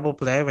terrible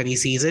player when he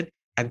sees it,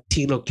 and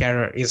Thilo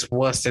Kehrer is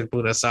worse than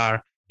Buda Sarr.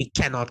 We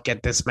cannot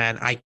get this man.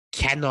 I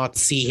cannot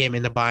see him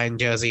in the Bayern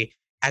jersey.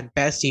 At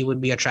best, he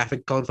would be a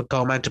traffic cone for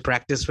Coman to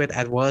practice with.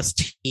 At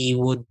worst, he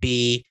would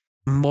be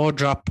more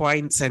drop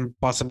points and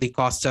possibly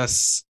cost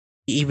us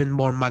even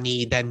more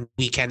money than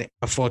we can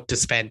afford to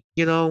spend.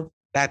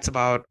 That's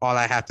about all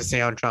I have to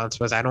say on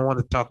transfers. I don't want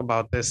to talk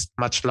about this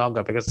much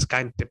longer because it's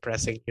kind of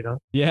depressing,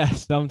 Yeah,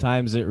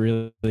 sometimes it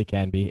really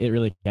can be. It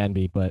really can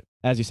be. But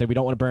as you said, we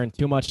don't want to burn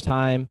too much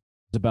time.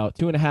 There's about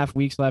 2.5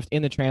 weeks left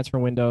in the transfer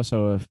window.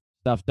 So if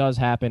stuff does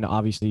happen,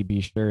 obviously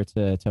be sure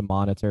to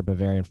monitor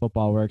Bavarian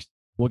Football Works.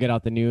 We'll get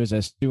out the news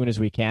as soon as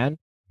we can.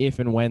 if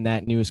and when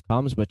that news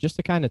comes. But just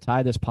to kind of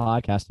tie this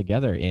podcast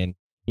together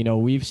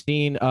we've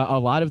seen a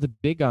lot of the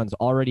big guns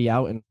already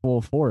out in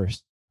full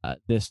force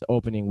this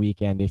opening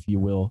weekend, if you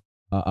will,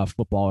 of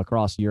football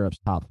across Europe's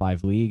top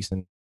 5 leagues.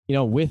 And,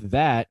 with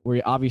that,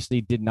 we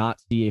obviously did not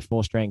see a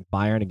full strength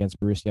Bayern against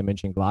Borussia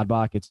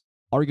Mönchengladbach. It's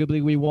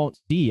arguably we won't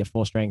see a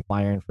full strength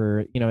Bayern for,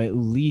 at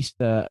least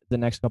the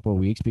next couple of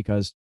weeks,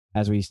 because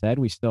as we said,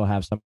 we still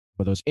have some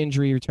of those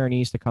injury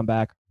returnees to come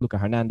back. Luca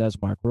Hernandez,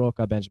 Mark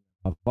Roca, Benjamin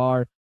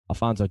Pavard,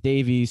 Alphonso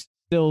Davies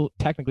still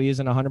technically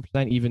isn't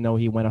 100%, even though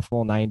he went a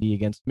full 90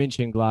 against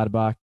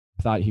Mönchengladbach.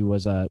 I thought he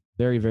was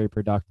very, very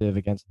productive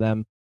against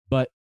them.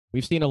 But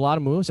we've seen a lot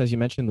of moves, as you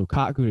mentioned,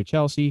 Lukaku to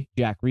Chelsea,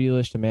 Jack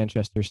Grealish to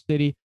Manchester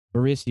City,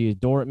 Borussia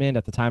Dortmund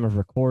at the time of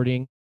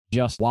recording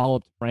just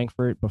walloped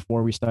Frankfurt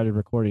before we started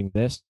recording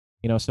this.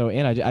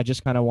 I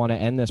just kind of want to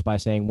end this by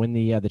saying when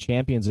the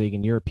Champions League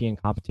and European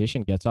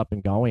competition gets up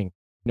and going,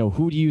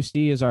 who do you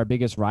see as our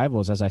biggest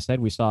rivals? As I said,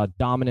 we saw a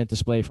dominant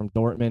display from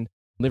Dortmund,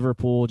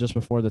 Liverpool just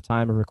before the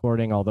time of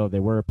recording, although they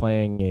were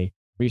playing a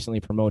recently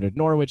promoted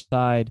Norwich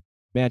side.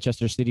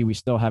 Manchester City, we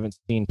still haven't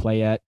seen play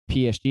yet.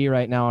 PSG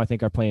right now, I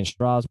think, are playing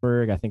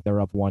Strasbourg. I think they're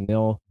up 1-0.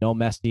 No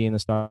Messi in the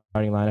starting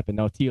lineup and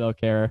no Thilo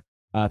Kehrer.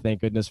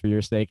 Thank goodness for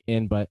your sake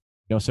But,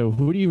 so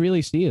who do you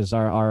really see as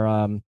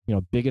our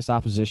biggest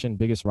opposition,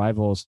 biggest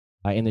rivals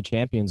in the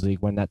Champions League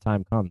when that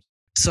time comes?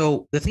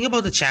 So the thing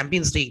about the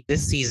Champions League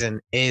this season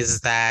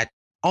is that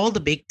all the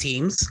big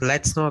teams,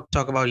 let's not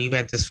talk about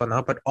Juventus for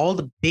now, but all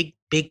the big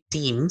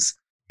teams,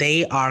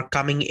 they are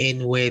coming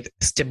in with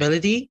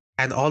stability,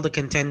 and all the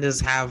contenders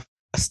have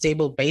a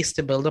stable base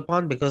to build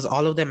upon because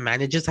all of their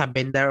managers have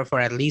been there for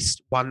at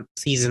least one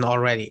season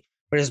already.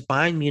 Whereas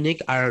Bayern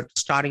Munich are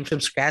starting from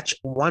scratch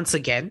once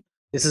again.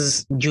 This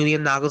is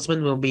Julian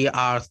Nagelsmann will be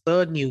our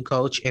third new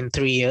coach in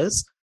 3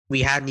 years.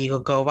 We had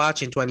Niko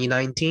Kovac in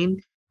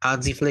 2019,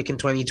 Hansi Flick in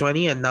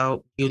 2020, and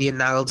now Julian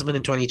Nagelsmann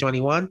in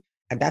 2021.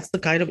 And that's the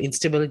kind of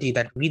instability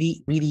that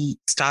really, really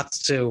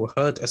starts to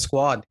hurt a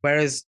squad.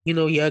 Whereas,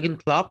 Jurgen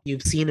Klopp,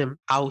 you've seen him,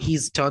 how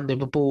he's turned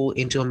Liverpool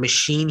into a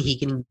machine. He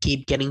can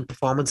keep getting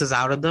performances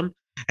out of them.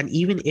 And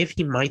even if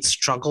he might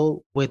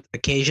struggle with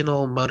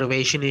occasional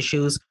motivation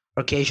issues,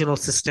 occasional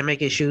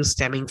systemic issues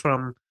stemming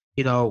from,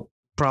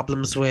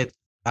 problems with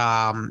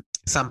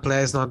some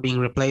players not being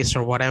replaced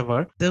or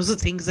whatever, those are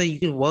things that you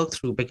can work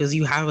through because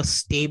you have a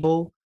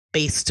stable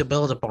base to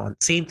build upon.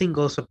 Same thing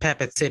goes for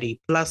Pep at City,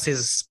 plus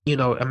his,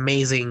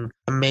 amazing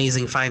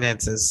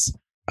finances.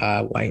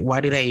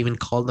 Why did I even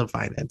call them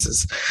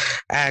finances?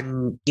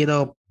 And,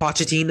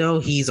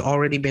 Pochettino, he's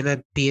already been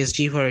at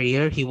PSG for a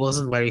year. He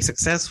wasn't very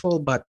successful,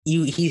 but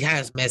he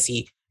has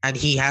Messi and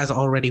he has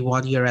already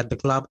 1 year at the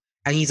club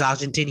and he's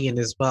Argentinian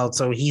as well.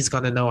 So he's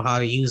going to know how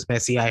to use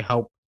Messi, I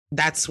hope.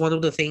 That's one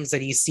of the things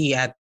that you see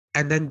and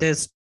then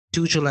there's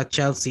Tuchel at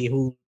Chelsea,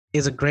 who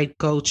is a great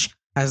coach,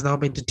 has now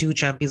been to 2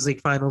 Champions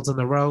League finals in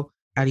a row,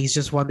 and he's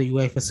just won the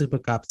UEFA Super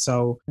Cup.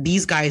 So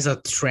these guys are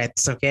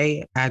threats,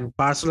 okay? And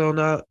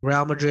Barcelona,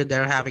 Real Madrid,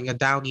 they're having a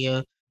down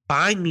year.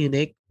 Bayern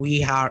Munich,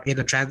 we are in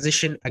a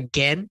transition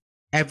again.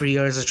 Every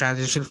year is a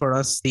transition for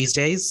us these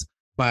days,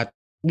 but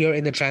we're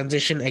in a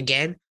transition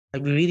again.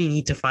 And we really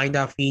need to find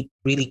our feet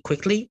really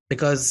quickly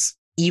because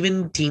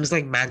even teams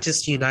like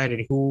Manchester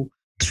United, who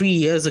 3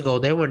 years ago,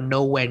 they were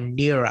nowhere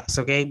near us,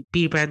 okay?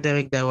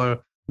 Pre-pandemic, they were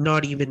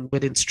not even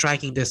within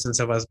striking distance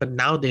of us, but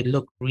now they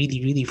look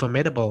really, really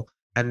formidable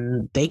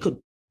and they could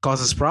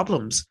cause us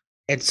problems.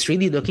 It's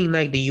really looking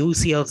like the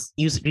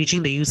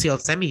reaching the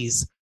UCL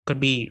semis could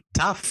be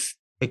tough.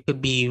 It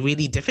could be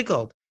really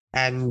difficult.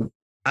 And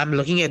I'm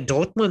looking at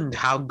Dortmund,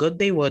 how good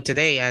they were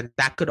today, and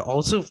that could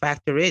also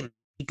factor in.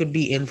 He could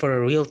be in for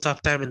a real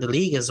tough time in the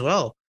league as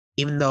well.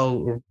 Even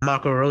though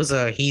Marco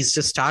Rosa, he's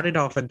just started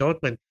off at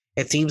Dortmund,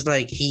 it seems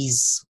like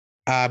he's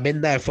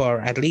been there for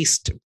at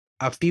least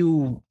a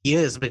few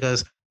years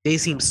because they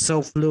seem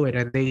so fluid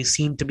and they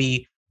seem to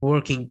be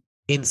working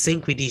in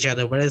sync with each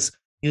other. Whereas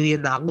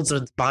Julian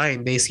Nagelsmann's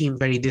Bayern, they seem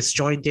very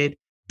disjointed.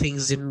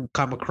 Things didn't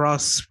come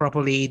across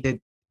properly.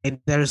 And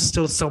there's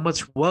still so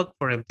much work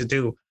for him to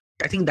do.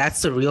 I think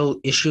that's the real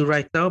issue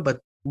right now. But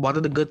one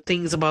of the good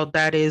things about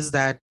that is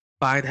that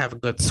Bayern have a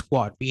good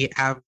squad.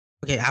 I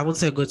won't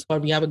say a good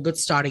squad. We have a good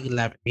starting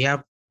 11. We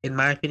have, in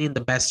my opinion,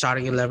 the best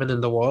starting 11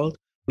 in the world.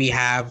 We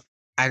have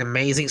an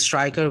amazing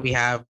striker. We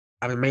have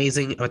an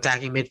amazing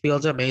attacking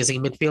midfielder,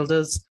 amazing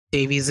midfielders.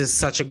 Davies is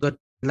such a good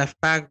left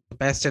back, the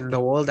best in the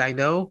world, I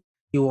know.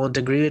 You won't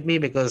agree with me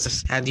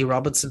because Andy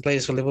Robertson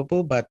plays for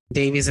Liverpool, but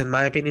Davies, in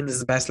my opinion, is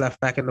the best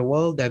left back in the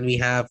world. Then we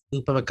have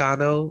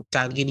Upamecano,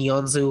 Tanguy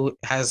Nionzu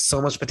has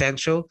so much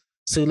potential.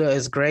 Sula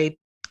is great,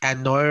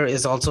 and Neuer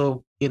is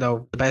also,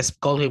 the best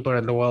goalkeeper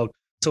in the world.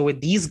 So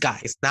with these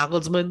guys,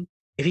 Nagelsmann,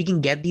 if he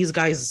can get these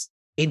guys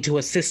into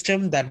a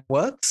system that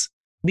works,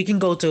 we can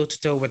go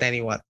toe-to-toe with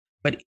anyone.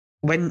 But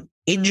when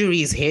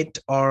injuries hit,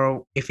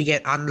 or if we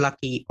get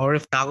unlucky, or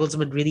if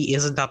Nagelsmann really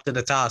isn't up to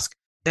the task,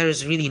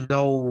 there's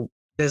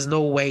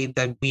no way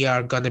that we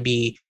are going to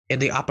be in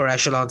the upper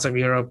echelons of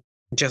Europe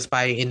just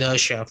by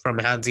inertia from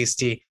Hansi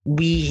Stee.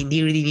 We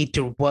really need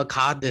to work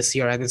hard this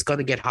year, and it's going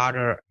to get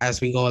harder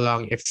as we go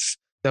along if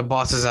the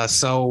bosses are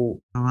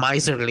so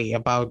miserly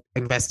about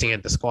investing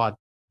in the squad.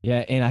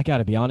 Yeah, and I got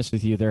to be honest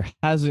with you, there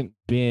hasn't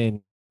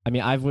been. I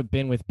mean, I've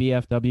been with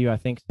BFW, I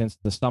think, since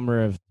the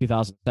summer of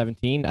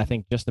 2017. I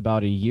think just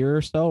about a year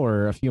or so,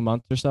 or a few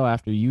months or so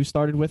after you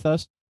started with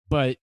us.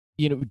 But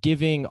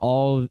given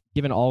all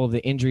of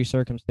the injury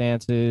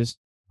circumstances,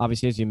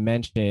 obviously, as you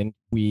mentioned,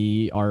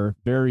 we are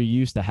very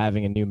used to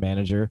having a new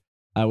manager.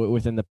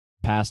 Within the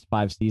past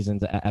 5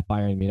 seasons at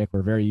Bayern Munich,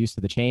 we're very used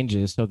to the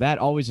changes. So that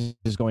always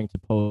is going to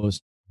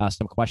pose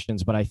some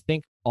questions. But I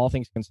think all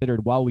things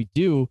considered, while we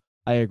do,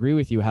 I agree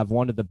with you, have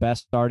one of the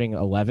best starting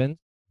 11s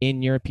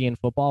in European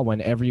football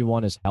when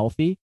everyone is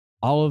healthy.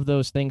 All of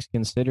those things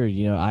considered,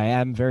 I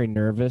am very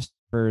nervous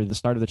for the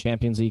start of the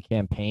Champions League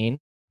campaign.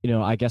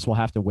 I guess we'll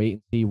have to wait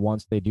and see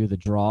once they do the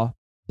draw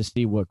to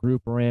see what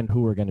group we're in,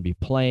 who we're going to be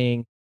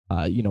playing,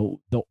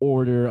 the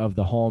order of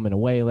the home and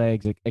away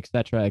legs, et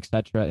cetera, et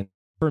cetera. And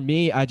for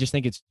me, I just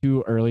think it's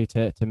too early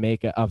to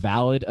make a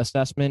valid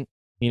assessment.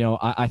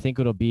 I think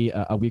it'll be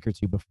a week or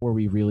two before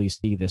we really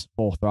see this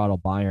full throttle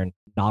Bayern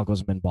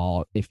Nagelsmann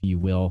ball, if you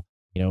will.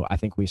 I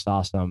think we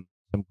saw some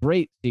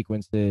great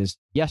sequences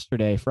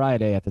yesterday,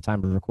 Friday, at the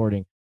time of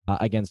recording,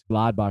 against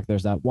Gladbach.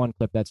 There's that one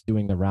clip that's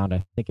doing the round.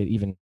 I think it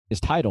even is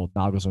titled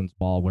Nagelsmann's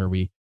ball, where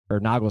we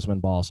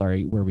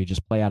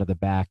just play out of the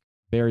back.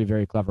 Very,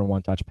 very clever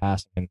one-touch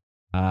passing. And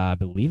I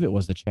believe it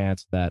was the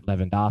chance that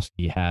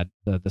Lewandowski had,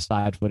 the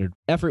side-footed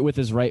effort with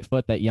his right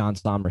foot that Jan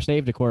Sommer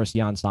saved. Of course,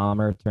 Jan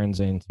Sommer turns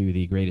into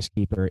the greatest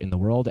keeper in the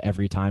world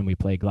every time we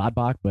play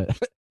Gladbach, but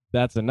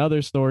that's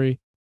another story.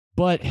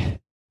 But,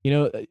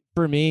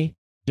 for me,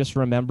 just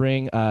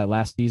remembering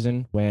last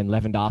season when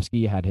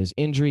Lewandowski had his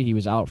injury, he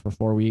was out for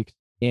 4 weeks.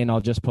 And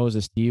I'll just pose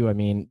this to you. I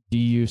mean, do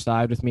you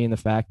side with me in the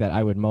fact that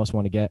I would most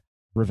want to get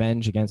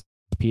revenge against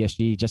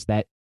PSG? Just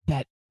that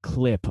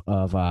clip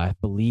of, I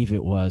believe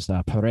it was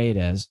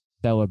Paredes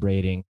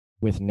celebrating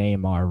with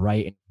Neymar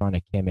right in front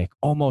of Kimmich,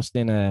 almost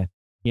in a,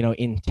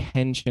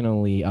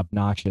 intentionally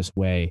obnoxious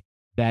way.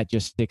 That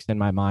just sticks in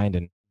my mind.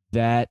 And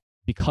that,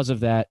 because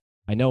of that,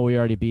 I know we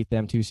already beat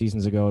them 2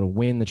 seasons ago to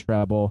win the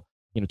treble,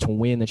 to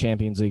win the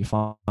Champions League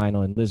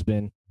final in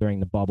Lisbon during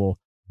the bubble.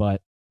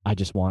 But I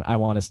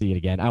want to see it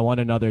again. I want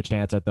another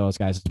chance at those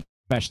guys,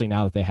 especially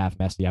now that they have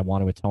Messi. I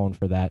want to atone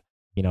for that,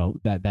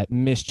 that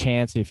missed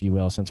chance, if you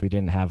will, since we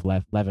didn't have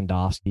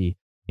Lewandowski,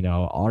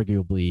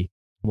 arguably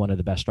one of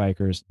the best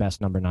strikers,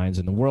 best number 9s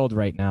in the world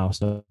right now.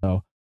 So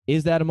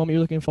is that a moment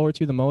you're looking forward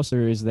to the most,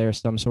 or is there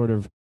some sort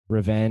of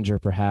revenge or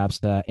perhaps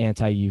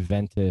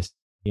anti-Juventus,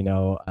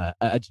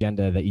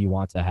 agenda that you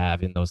want to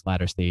have in those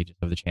latter stages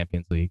of the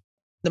Champions League?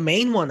 The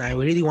main one I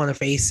really want to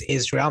face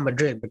is Real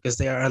Madrid, because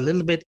they are a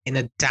little bit in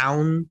a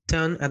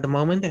downturn at the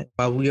moment,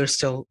 but we are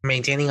still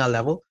maintaining our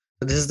level.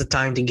 So this is the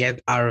time to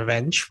get our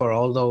revenge for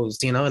all those,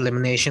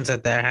 eliminations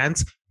at their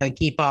hands, and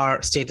keep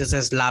our status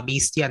as La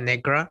Bestia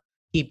Negra,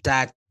 keep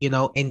that,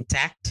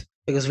 intact,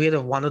 because we are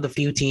one of the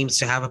few teams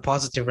to have a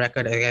positive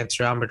record against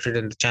Real Madrid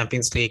in the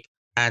Champions League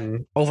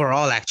and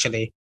overall,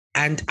 actually.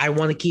 And I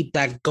want to keep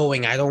that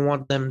going. I don't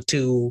want them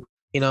to,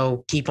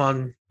 keep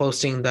on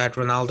posting that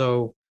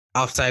Ronaldo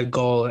offside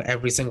goal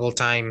every single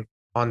time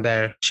on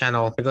their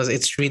channel, because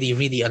it's really,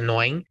 really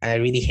annoying. And I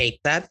really hate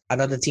that.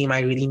 Another team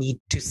I really need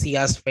to see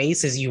us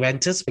face is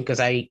Juventus,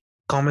 because I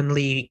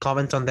commonly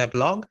comment on their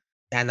blog,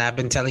 and I've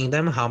been telling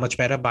them how much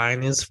better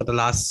Bayern is for the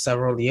last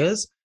several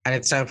years. And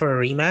it's time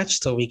for a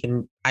rematch. So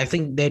I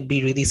think they'd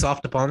be really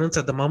soft opponents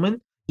at the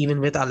moment, even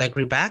with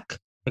Allegri back,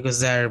 because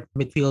their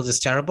midfield is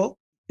terrible.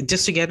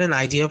 Just to get an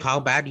idea of how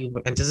bad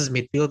Juventus'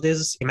 midfield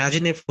is,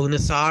 imagine if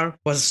Hunesar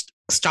was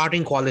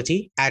starting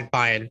quality at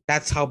Bayern.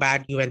 That's how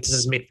bad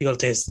Juventus'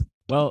 midfield is.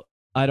 Well,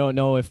 I don't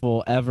know if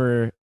we'll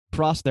ever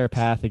cross their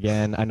path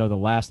again. I know the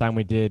last time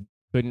we did,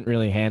 couldn't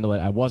really handle it.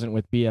 I wasn't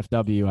with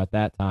BFW at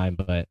that time,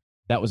 but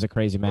that was a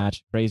crazy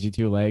match, crazy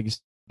 2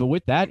 legs. But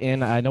with that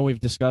in, I know we've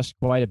discussed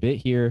quite a bit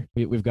here.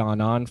 We've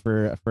gone on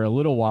for a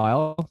little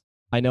while.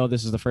 I know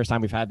this is the first time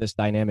we've had this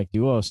dynamic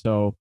duo.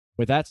 So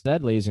with that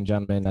said, ladies and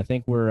gentlemen, I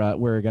think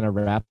we're going to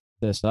wrap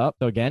this up.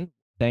 So again,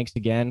 thanks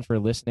again for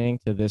listening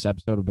to this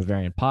episode of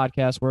Bavarian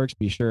Podcast Works.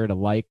 Be sure to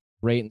like,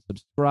 rate, and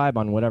subscribe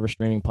on whatever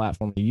streaming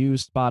platform you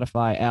use,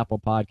 Spotify, Apple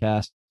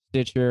Podcasts,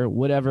 Stitcher,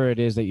 whatever it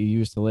is that you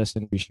use to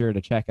listen. Be sure to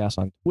check us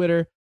on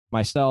Twitter,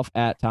 myself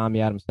at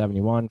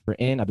TommyAdams71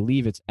 I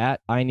believe it's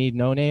at I Need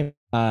No Name.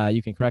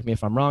 You can correct me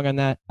if I'm wrong on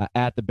that.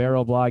 At the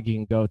Barrel Blog, you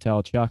can go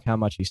tell Chuck how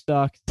much he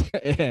sucks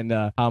and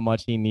how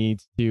much he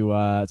needs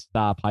to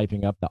stop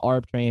hyping up the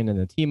ARB train and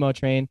the Timo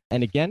train.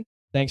 And again,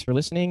 thanks for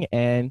listening.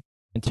 And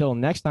until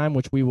next time,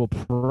 which we will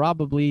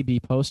probably be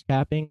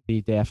post-capping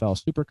the DFL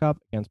Super Cup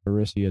against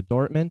Borussia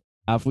Dortmund.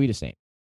 Auf Wiedersehen.